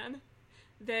dads, man.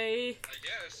 I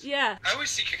guess. Yeah. I always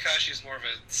see Kakashi as more of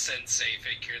a sensei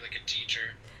figure, like a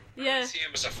teacher. Yeah. I see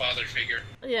him as a father figure.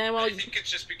 Yeah, well... I think it's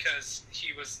just because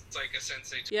he was, a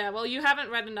sensei too. Yeah, well, you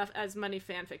haven't read as many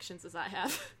fan fictions as I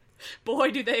have. Boy,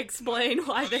 do they explain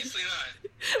why Obviously not.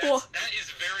 That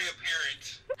is very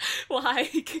apparent. Why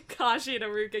Kakashi and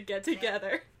Iruka get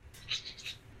together.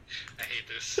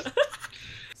 Jesus.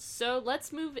 So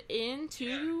let's move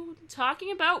into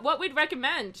talking about what we'd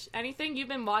recommend. Anything you've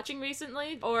been watching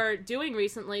recently or doing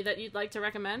recently that you'd like to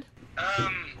recommend?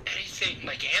 Anything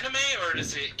like anime, or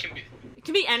does it can be? It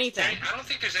can be anything. I don't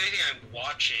think there's anything I'm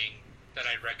watching that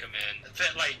I'd recommend.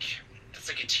 That's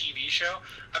like a TV show.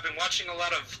 I've been watching a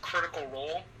lot of Critical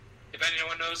Role. If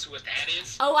anyone knows what that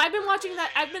is. Oh, I've been watching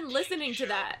that. I've been listening to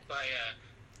that. By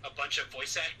a bunch of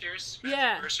voice actors.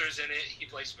 Yeah. Mercer's in it. He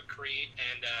plays McCree,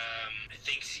 and I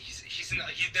think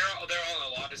they're all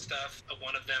in a lot of stuff.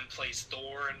 One of them plays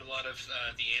Thor in a lot of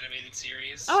the animated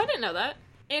series. Oh, I didn't know that.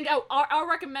 And our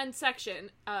recommend section,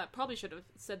 probably should have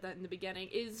said that in the beginning,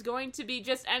 is going to be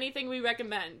just anything we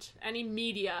recommend. Any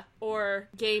media or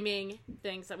gaming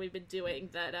things that we've been doing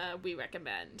that we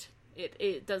recommend.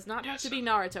 It does not have to be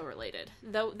Naruto related,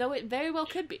 though it very well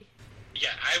could be. Yeah,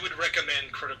 I would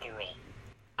recommend Critical Role.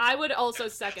 I would also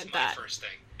second that. That's my first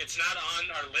thing. It's not on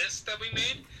our list that we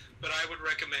made, but I would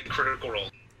recommend Critical Role.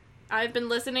 I've been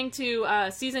listening to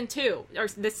season 2, or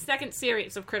the second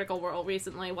series of Critical Role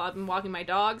recently while I've been walking my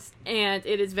dogs, and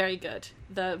it is very good.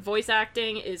 The voice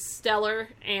acting is stellar,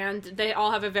 and they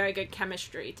all have a very good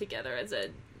chemistry together as a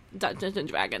Dungeons and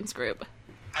Dragons group.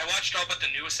 I watched all but the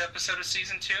newest episode of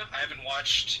season 2. I haven't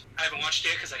watched it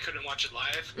yet because I couldn't watch it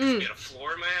live. We had a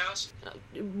floor in my house.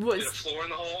 We had a floor in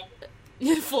the hole. You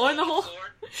had a floor in the hole?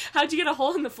 How'd you get a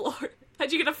hole in the floor?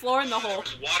 How'd you get a floor in the hole?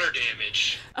 There was water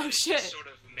damage. Oh, shit. It sort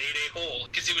of made a hole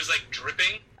because it was like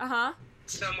dripping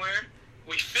somewhere.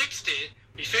 We fixed it.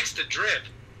 We fixed the drip.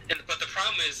 But the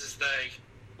problem is like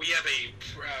we have a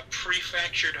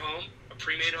pre-factured home, a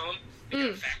pre-made home, like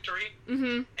a factory,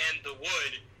 and the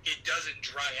wood, it doesn't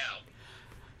dry out.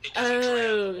 It doesn't dry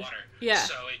out the water. Yeah.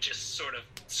 So it just sort of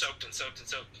soaked, and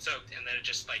then it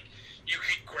just like you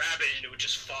could grab it and it would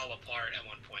just fall apart at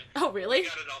one point. Oh, really? We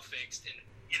got it all fixed, and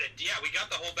we got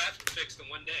the whole bathroom fixed in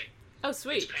one day. Oh,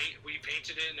 sweet. We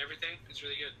painted it and everything. It's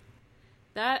really good.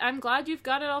 I'm glad you've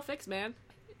got it all fixed, man.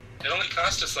 It only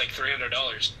cost us like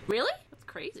 $300. Really? That's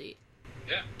crazy.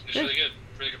 Yeah, it's really good.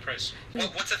 Really good price. Well,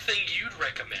 what's a thing you'd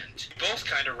recommend? You both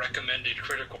kind of recommended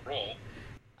Critical Role.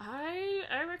 I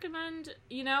recommend,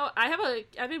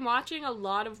 I've been watching a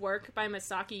lot of work by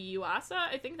Masaki Yuasa.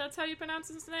 I think that's how you pronounce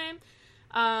his name.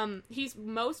 He's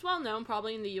most well known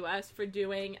probably in the US for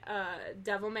doing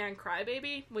Devilman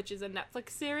Crybaby, which is a Netflix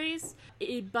series.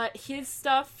 But his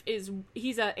stuff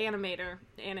he's an animator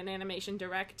and an animation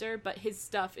director, but his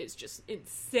stuff is just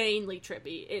insanely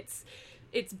trippy.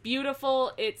 It's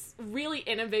beautiful, it's really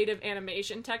innovative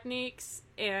animation techniques,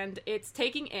 and it's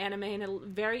taking anime in a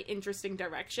very interesting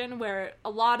direction where a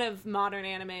lot of modern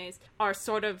animes are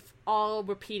sort of all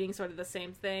repeating sort of the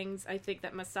same things. I think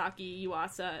that Masaki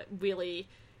Yuasa really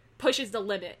pushes the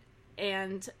limit,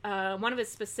 and one of his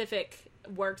specific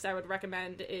works I would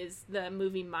recommend is the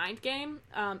movie Mind Game.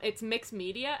 It's mixed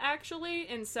media, actually,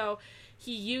 and so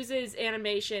he uses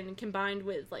animation combined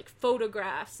with like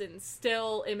photographs and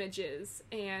still images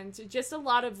and just a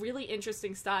lot of really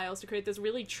interesting styles to create this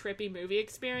really trippy movie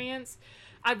experience.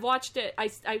 I've watched it.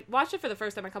 I watched it for the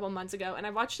first time a couple months ago, and I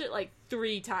watched it like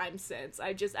 3 times since.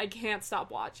 I can't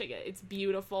stop watching it. It's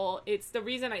beautiful. It's the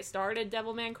reason I started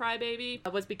Devilman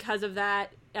Crybaby was because of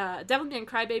that. Devilman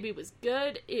Crybaby was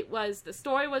good. The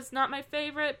story was not my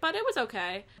favorite, but it was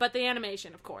okay. But the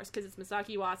animation, of course, because it's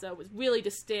Masaki Yuasa, was really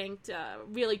distinct,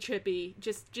 really trippy.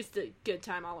 Just a good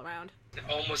time all around.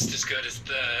 Almost as good as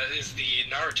the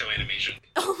Naruto animation.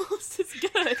 Almost as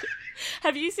good.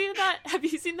 Have you seen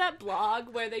that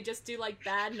blog where they just do like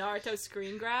bad Naruto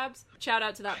screen grabs? Shout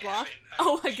out to that blog.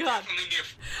 Oh my god.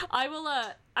 I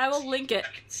will link it.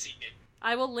 I can see it.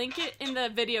 I will link it in the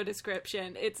video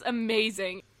description. It's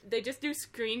amazing. They just do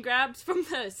screen grabs from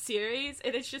the series,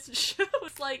 and it just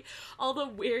shows like all the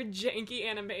weird janky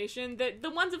animation. The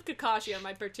ones of Kakashi are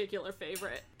my particular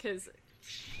favorite because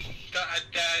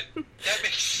that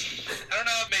makes, I don't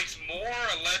know if it makes more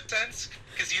or less sense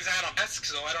because he's out of mask,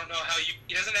 so I don't know how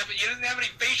he doesn't have any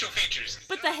facial features.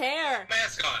 But the hair,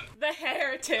 mask on. The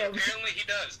hair, Tim. Apparently he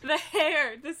does. The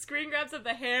hair, the screen grabs of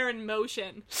the hair in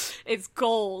motion. It's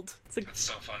gold. That's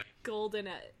so funny. Golden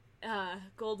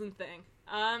thing.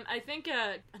 I think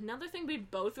another thing we'd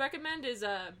both recommend is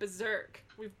Berserk.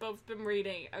 We've both been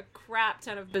reading a crap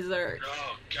ton of Berserk.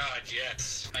 Oh god,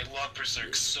 yes. I love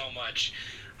Berserk so much.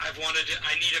 I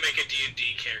need to make a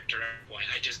D&D character at one point.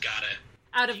 I just gotta.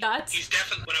 Out of nuts? He's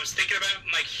definitely, when I was thinking about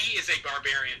him, like, he is a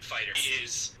barbarian fighter.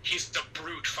 He's the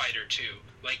brute fighter, too.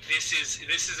 Like, this is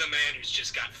a man who's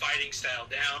just got fighting style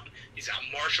down. He's got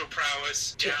martial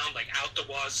prowess down, like, out the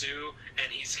wazoo, and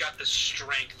he's got the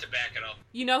strength to back it up.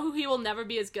 You know who he will never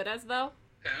be as good as, though?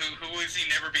 Who is he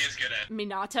never be as good at?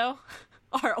 Minato.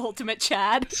 our ultimate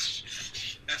Chad.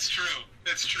 That's true.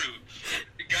 That's true.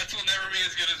 Guts will never be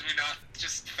as good as Minato.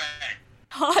 Just fact.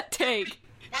 Hot take.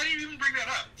 Why do you even bring that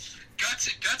up?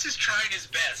 Guts is trying his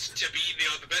best to be,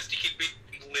 the best he can be,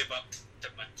 and live up to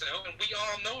Minato, and we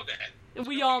all know that.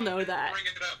 We all know that. Bring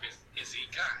it up. Is he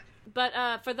God?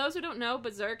 But for those who don't know,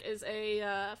 Berserk is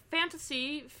a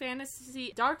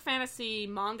dark fantasy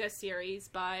manga series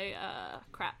by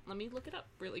crap. Let me look it up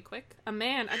really quick.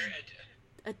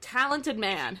 A talented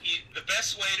man. The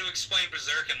best way to explain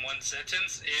Berserk in one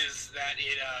sentence is that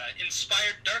it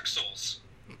inspired Dark Souls.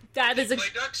 That is play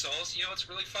Dark Souls, it's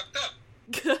really fucked up.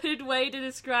 Good way to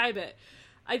describe it.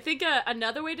 I think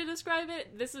another way to describe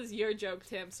it. This is your joke,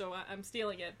 Tim, so I'm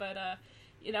stealing it. But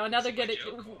another good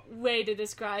way to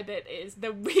describe it is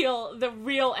the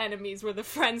real enemies were the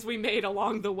friends we made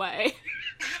along the way.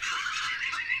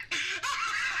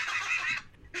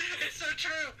 It's so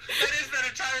true. That is that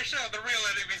entire show. The real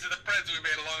enemies are the friends we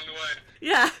made along the way.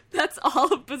 Yeah, that's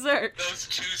all of Berserk. Those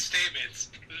two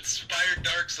statements inspired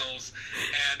Dark Souls,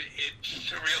 and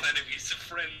the real enemies, the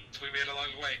friends we made along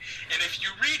the way. And if you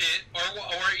read it, or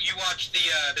you watch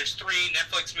there's 3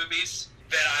 Netflix movies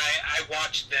that I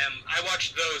watched them. I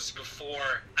watched those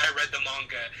before I read the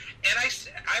manga, and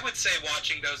I would say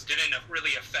watching those didn't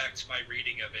really affect my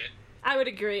reading of it. I would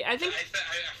agree. I think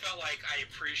I felt like I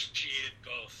appreciated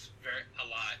both a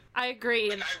lot. I agree.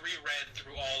 Like I reread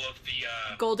through all of the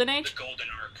Golden Age, the Golden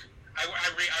Arc. I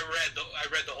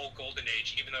read the whole Golden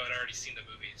Age, even though I'd already seen the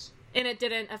movies. And it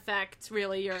didn't affect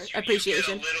really your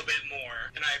appreciation. You get a little bit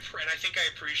more, and I think I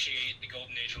appreciate the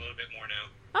Golden Age a little bit more now.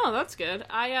 Oh, that's good.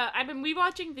 I've been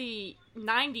rewatching the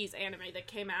 90s anime that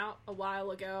came out a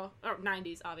while ago, or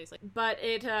 90s obviously, but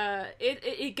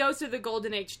it goes through the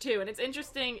Golden Age too, and it's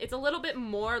interesting. It's a little bit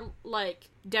more like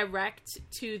direct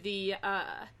to the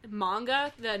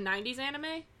manga, the 90s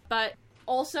anime, but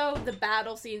also the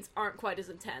battle scenes aren't quite as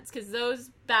intense, because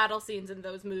those battle scenes in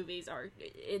those movies are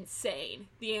insane.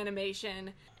 The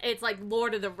animation, it's like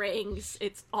Lord of the Rings.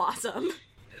 It's awesome.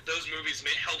 Those movies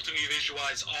helped me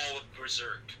visualize all of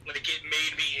Berserk. Like, it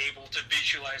made me able to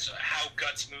visualize how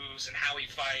Guts moves and how he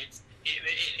fights.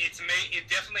 It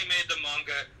definitely made the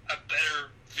manga a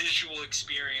better visual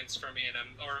experience for me,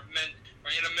 or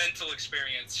in a mental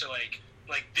experience to like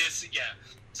this. Yeah,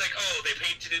 it's like, oh, they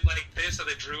painted it like this, or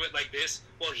they drew it like this.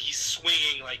 Well, he's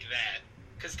swinging like that,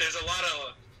 because there's a lot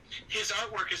of his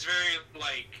artwork is very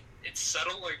it's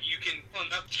subtle. Like you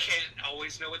can't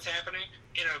always know what's happening.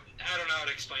 I don't know how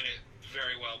to explain it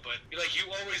very well, but you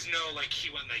always know he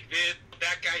went like this.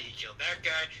 That guy, he killed that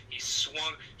guy. He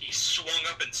swung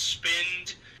up and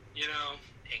spinned,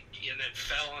 and then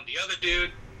fell on the other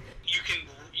dude. You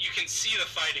can see the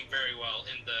fighting very well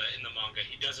in the manga.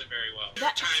 He does it very well. There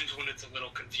are times when it's a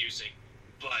little confusing,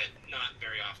 but not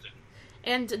very often.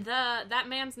 And that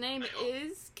man's name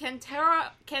is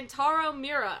Kentaro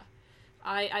Miura.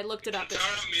 I looked it up.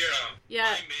 Kentaro Miura.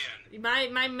 Yeah. My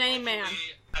man. My main man.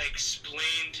 I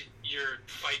explained your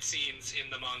fight scenes in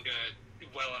the manga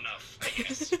well enough, I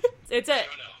guess.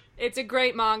 It's a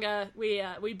great manga.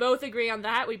 We both agree on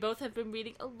that. We both have been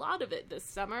reading a lot of it this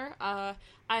summer. I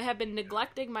have been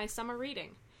neglecting my summer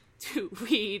reading to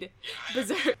read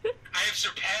Berserk. I have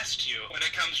surpassed you when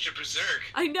it comes to Berserk.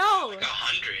 I know.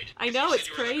 100. I know, it's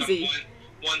crazy.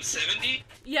 170?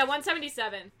 Yeah,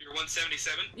 177. You're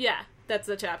 177? Yeah, that's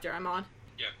the chapter I'm on.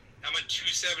 Yeah, I'm on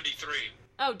 273.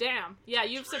 Oh, damn. Yeah,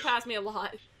 you've surpassed me a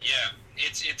lot. Yeah,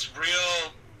 it's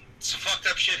real. Some fucked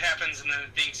up shit happens and then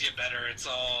things get better. It's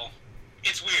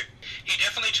weird. He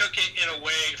definitely took it in a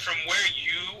way from where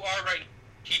you are right now.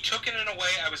 He took it in a way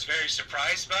I was very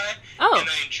surprised by, and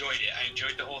I enjoyed it. I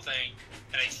enjoyed the whole thing,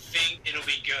 and I think it'll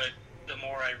be good the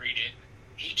more I read it.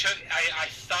 I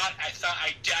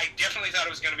definitely thought it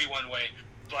was going to be one way,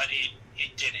 but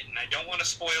it didn't. And I don't want to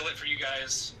spoil it for you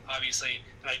guys, obviously,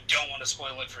 and I don't want to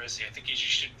spoil it for Izzy. I think you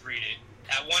should read it.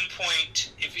 At one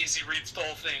point, if Izzy reads the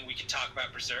whole thing, we can talk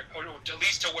about Berserk, or at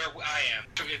least to where I am,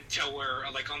 until we're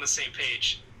on the same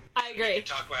page. I agree. We can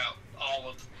talk about all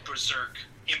of Berserk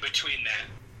in between that,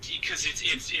 because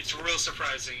it's real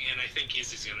surprising, and I think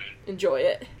Izzy's gonna enjoy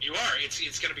it. You are.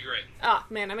 It's gonna be great. Oh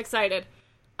man, I'm excited.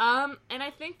 And I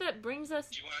think that brings us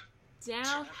down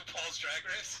to RuPaul's Drag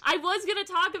Race. I was gonna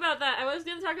talk about that. I was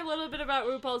gonna talk a little bit about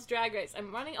RuPaul's Drag Race.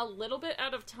 I'm running a little bit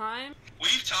out of time.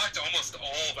 We've talked almost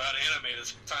all about anime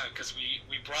this time because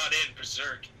we brought in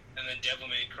Berserk and then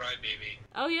Devilman Crybaby.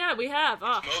 Oh yeah, we have.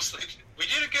 Oh. Mostly, we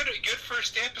did a good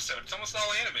first episode. It's almost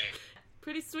all anime.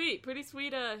 Pretty sweet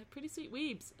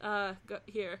weebs.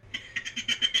 Here.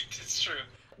 It's true.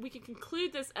 We can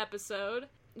conclude this episode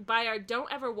by our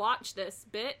don't ever watch this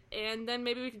bit, and then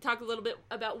maybe we can talk a little bit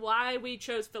about why we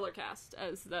chose Fillercast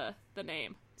as the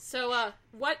name. So,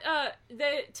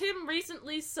 Tim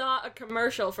recently saw a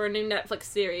commercial for a new Netflix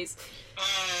series.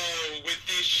 Oh, with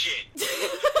this shit.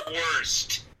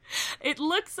 Worst. It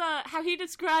looks, how he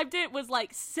described it was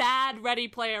like sad Ready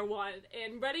Player One,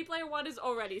 and Ready Player One is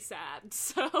already sad,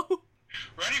 so...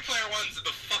 Ready Player One's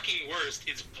the fucking worst.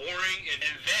 It's boring, and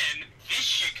then this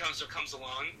shit comes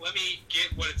along. Let me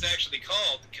get what it's actually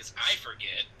called, because I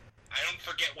forget. I don't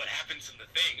forget what happens in the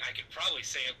thing. I could probably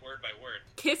say it word by word.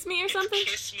 Kiss Me or something?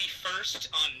 It's Kiss Me First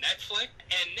on Netflix,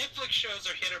 and Netflix shows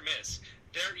are hit or miss.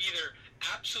 They're either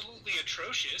absolutely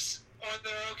atrocious, or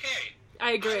they're okay.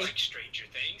 I agree. I like Stranger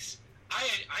Things. I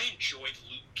enjoyed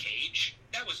Luke Cage.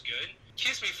 That was good.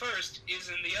 Kiss Me First is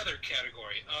in the other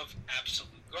category of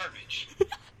absolute garbage.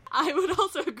 I would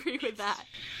also agree with that.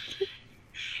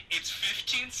 It's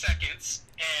 15 seconds,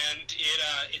 and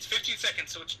it's 15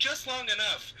 seconds, so it's just long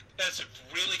enough that's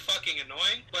really fucking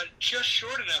annoying, but just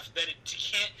short enough that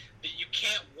you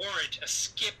can't warrant a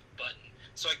skip button.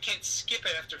 So I can't skip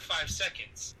it after 5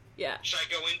 seconds. Yeah. Should I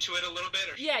go into it a little bit?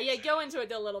 Or yeah, go into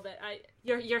it a little bit.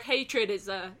 Your hatred is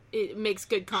it makes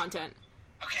good content.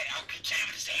 Okay, I'll continue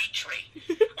with this hatred.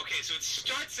 Okay, so it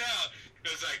starts out, it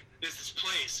goes like, there's this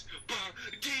place,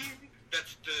 ding,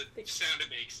 that's the sound it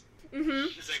makes.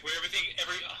 Mm-hmm. It's like where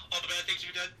all the bad things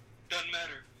you've done, doesn't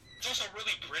matter. It's also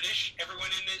really British. Everyone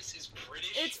in this is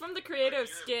British. It's from the creator of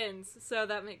Skins, so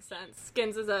that makes sense.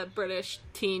 Skins is a British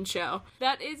teen show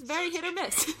that is very hit or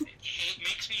miss. It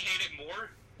makes me hate it more,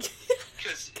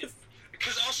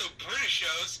 because also British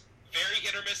shows, very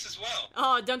hit or miss as well.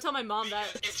 Oh, don't tell my mom that.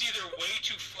 It's either way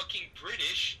too fucking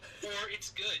British, or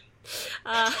it's good.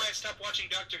 That's why I stopped watching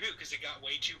Doctor Who, because it got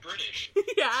way too British.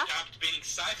 Yeah. It stopped being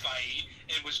sci-fi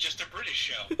and was just a British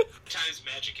show. Sometimes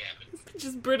magic happens.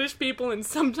 Just British people and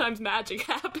sometimes magic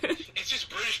happens. It's just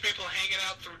British people hanging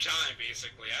out through time,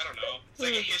 basically. I don't know. It's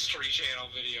like a History Channel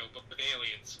video, but with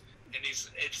aliens. And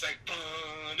it's like,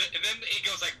 and then it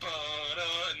goes like,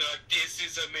 and like, this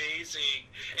is amazing.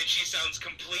 And she sounds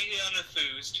completely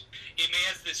unenthused. It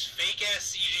has this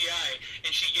fake-ass CGI,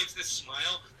 and she gives this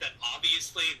smile that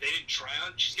obviously they didn't try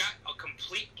on. She's got a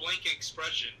complete blank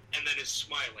expression, and then is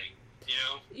smiling, you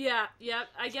know? Yeah,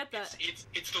 I get that.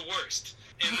 It's the worst.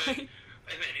 And then...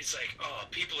 And then it's like, oh,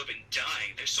 people have been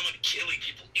dying. There's someone killing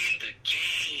people in the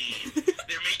game.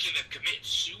 They're making them commit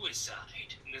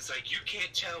suicide. And it's like, you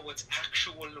can't tell what's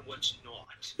actual and what's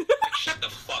not. Like, shut the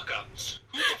fuck up.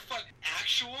 Who the fuck?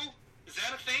 Actual? Is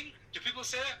that a thing? Do people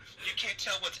say that? You can't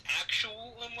tell what's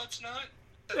actual and what's not?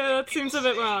 Yeah, that seems a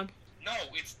bit wrong. No,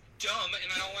 it's dumb, and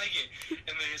I don't like it.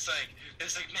 And then it's like,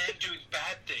 there's like man doing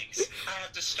bad things. I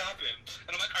have to stop him.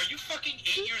 And I'm like, are you fucking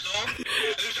 8 years old?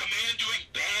 There's a man doing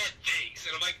bad things.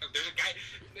 And I'm like, there's a guy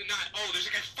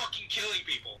fucking killing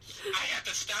people. I have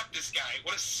to stop this guy.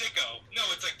 What a sicko. No,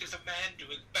 it's like, there's a man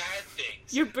doing bad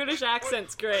things. Your British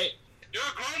accent's great. You're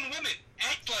a grown woman.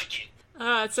 Act like it.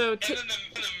 And then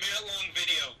the minute-long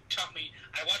video taught me,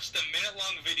 I watched the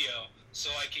minute-long video so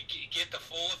I could get the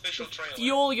full official trailer.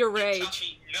 Fuel your rage. It taught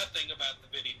me nothing about the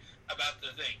video, about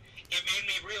the thing. It made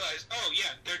me realize, oh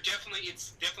yeah,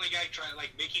 it's definitely a guy trying,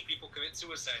 like, making people commit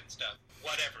suicide and stuff.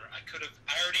 Whatever. I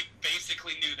already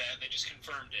basically knew that. They just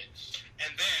confirmed it.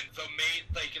 And then the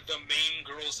main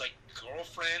girl's, like,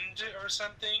 girlfriend or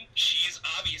something, she's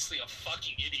obviously a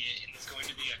fucking idiot and is going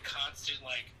to be a constant,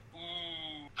 like,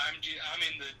 ooh, I'm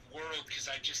in the world because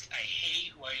I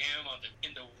hate who I am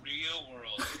in the real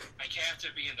world. I have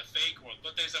to be in the fake world,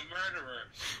 but there's a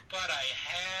murderer, but I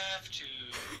have to.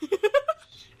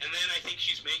 And then I think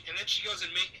and then she goes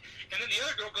and and then the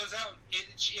other girl goes out,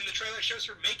 in the trailer shows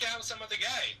her make out with some other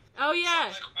guy. Oh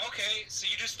yeah. So I'm like, okay, so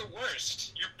you're just the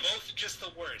worst. You're both just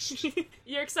the worst.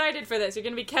 You're excited for this. You're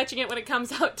going to be catching it when it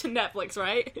comes out to Netflix,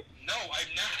 right? No,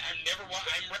 I'm not. I'm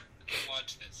ready to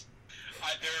watch this.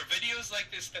 There are videos like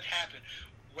this that happen.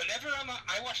 Whenever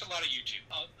I watch a lot of YouTube,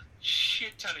 a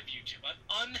shit ton of YouTube, an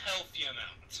unhealthy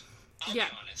amount. I'll be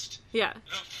honest. Yeah.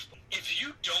 If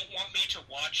you don't want me to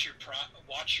watch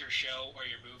your show or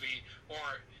your movie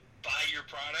or buy your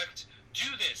product,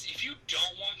 do this. If you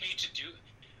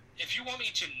want me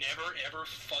to never ever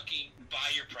fucking buy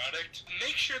your product,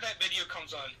 make sure that video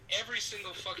comes on every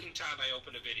single fucking time I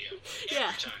open a video.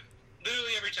 Every time.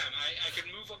 Literally every time.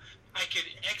 I could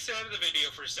exit out of the video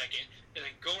for a second, and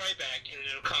then go right back, and then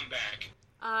it'll come back.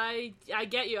 I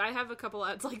get you. I have a couple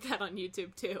ads like that on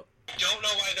YouTube, too. I don't know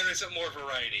why there isn't more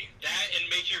variety. That and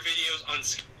make your videos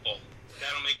unskippable.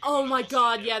 That'll make... Oh my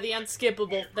god, yeah, the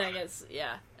unskippable thing is...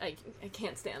 Yeah, I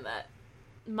can't stand that.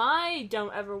 my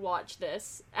don't ever watch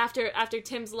this, after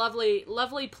Tim's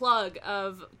lovely plug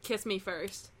of Kiss Me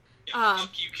First. Yeah,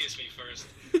 fuck you, Kiss Me First.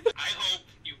 I hope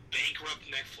you bankrupt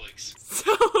Netflix.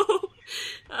 So,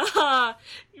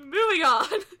 moving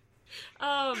on.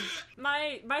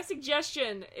 My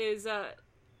suggestion is,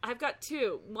 I've got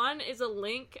two. One is a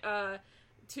link,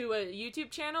 to a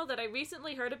YouTube channel that I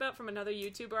recently heard about from another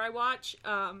YouTuber I watch,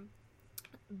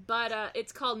 but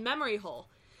it's called Memory Hole,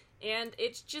 and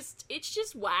it's just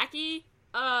wacky.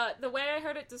 The way I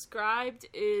heard it described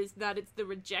is that it's the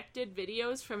rejected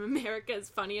videos from America's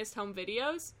Funniest Home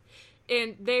Videos,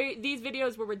 and these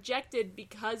videos were rejected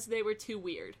because they were too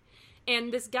weird.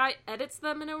 And this guy edits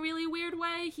them in a really weird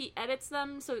way. He edits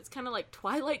them so it's kind of like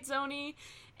Twilight Zone-y,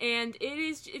 and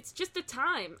it's just a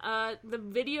time. The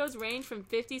videos range from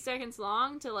 50 seconds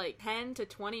long to like 10 to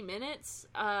 20 minutes.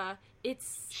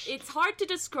 It's hard to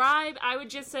describe. I would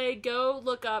just say go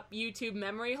look up YouTube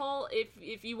Memory Hole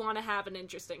if you want to have an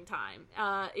interesting time.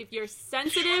 If you're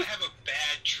sensitive... If you want to have a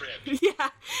bad trip. Yeah,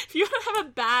 if you want to have a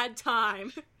bad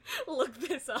time, look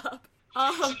this up.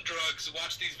 Take some drugs,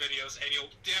 watch these videos, and you'll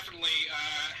definitely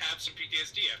have some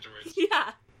PTSD afterwards.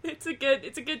 Yeah, it's a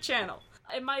good channel.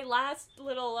 And my last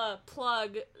little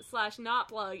plug/not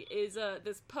plug is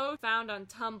this post found on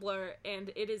Tumblr,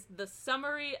 and it is the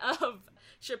summary of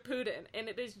Shippuden, and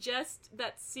it is just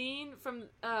that scene from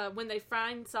when they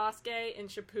find Sasuke in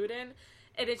Shippuden,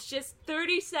 and it's just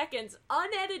 30 seconds,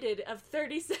 unedited of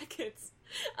 30 seconds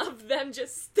of them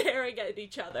just staring at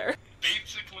each other.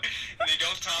 Basically, they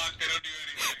don't talk, they don't do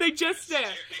anything. They just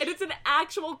stare. And it's an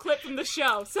actual clip from the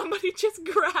show. Somebody just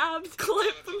grabbed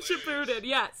clip from Shippuden.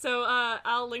 Yeah, so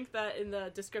I'll link that in the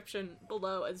description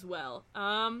below as well.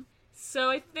 So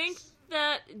I think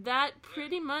that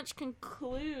pretty much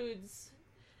concludes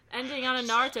ending on a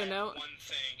Naruto note. One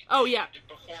thing. Oh, yeah.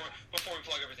 Before we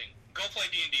plug everything, go play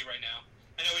D&D right now.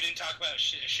 I know we didn't talk about a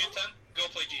shit ton. Go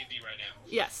play D&D right now.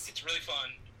 Yes. It's really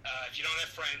fun. If you don't have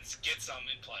friends, get some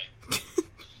and play.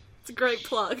 It's a great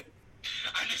plug.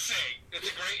 I'm just saying, it's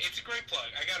a great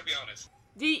plug. I gotta be honest.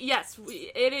 Yes,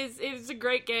 it is a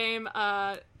great game.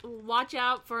 Watch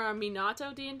out for our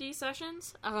Minato D&D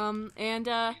sessions.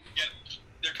 Yeah,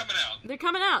 they're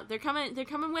coming out. They're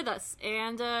coming with us.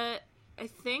 And I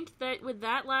think that with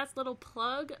that last little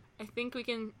plug, I think we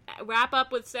can wrap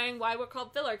up with saying why we're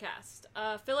called Fillercast.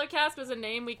 Fillercast was a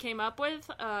name we came up with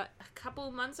a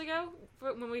couple months ago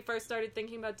when we first started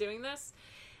thinking about doing this.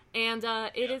 And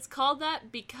it is called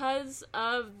that because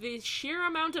of the sheer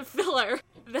amount of filler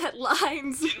that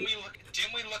lines... Didn't we look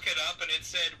it up and it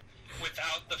said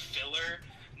without the filler,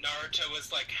 Naruto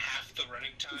was like half the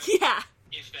running time? Yeah.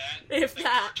 If that.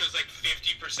 Naruto's like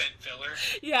 50% filler.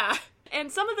 Yeah. And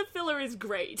some of the filler is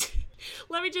great.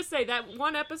 Let me just say, that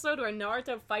one episode where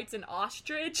Naruto fights an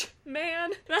ostrich,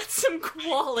 man, that's some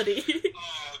quality.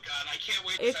 Oh, God, I can't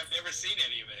wait because I've never seen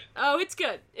any of it. Oh, it's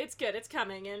good. It's good. It's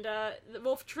coming, and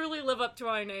we'll truly live up to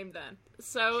our name then.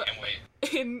 So, can't wait.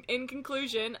 In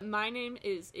conclusion, my name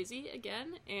is Izzy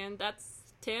again, and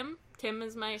that's Tim. Tim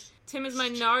is my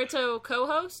Naruto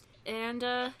co-host, and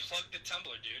Plug the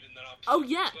Tumblr, dude, and then I'll plug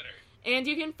the Twitter. And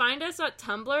you can find us at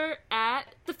Tumblr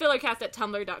at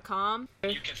thefillercast@tumblr.com.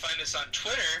 You can find us on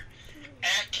Twitter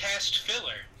at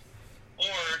CastFiller,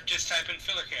 or just type in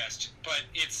Fillercast, but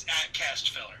it's at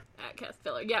CastFiller. At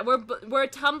CastFiller. Yeah, we're a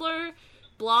Tumblr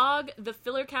blog, the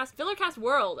Fillercast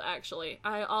World, actually.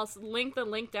 I'll link the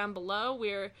link down below.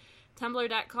 We're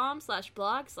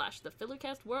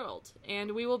tumblr.com/blog/thefillercast world.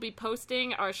 And we will be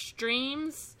posting our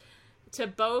streams to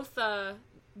both the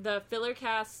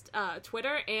Fillercast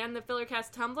Twitter and the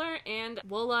Fillercast Tumblr, and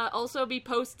we'll also be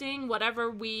posting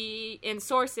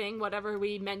sourcing whatever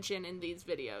we mention in these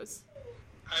videos.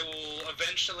 We'll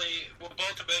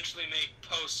both eventually make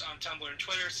posts on Tumblr and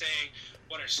Twitter saying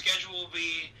what our schedule will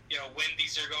be, when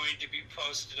these are going to be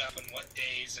posted up and what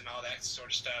days and all that sort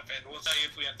of stuff, and we'll tell you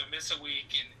if we have to miss a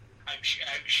week, and I'm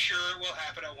sure it will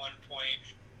happen at one point.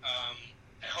 I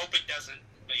hope it doesn't,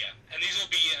 but yeah. And these are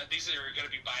going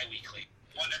to be bi-weekly.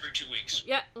 One every 2 weeks.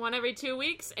 Yeah, one every 2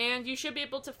 weeks, and you should be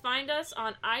able to find us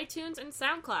on iTunes and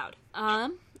SoundCloud.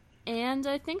 And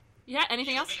I think,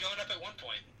 anything else? It'll be going up at one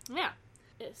point. Yeah.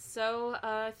 So,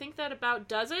 I think that about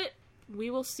does it. We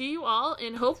will see you all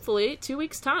in, hopefully, 2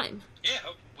 weeks' time.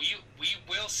 Yeah, we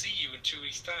will see you in 2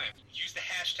 weeks' time. Use the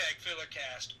hashtag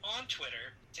Fillercast on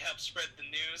Twitter to help spread the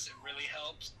news. It really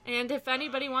helps. And if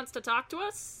anybody wants to talk to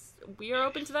us, we are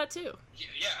open to that, too.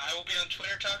 Yeah, I will be on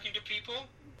Twitter talking to people.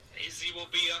 Izzy will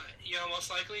be, most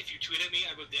likely. If you tweet at me,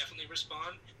 I will definitely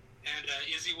respond. And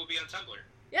Izzy will be on Tumblr.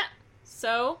 Yeah.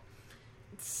 So,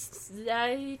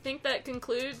 I think that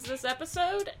concludes this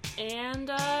episode.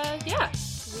 And,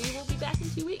 we will be back in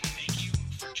 2 weeks.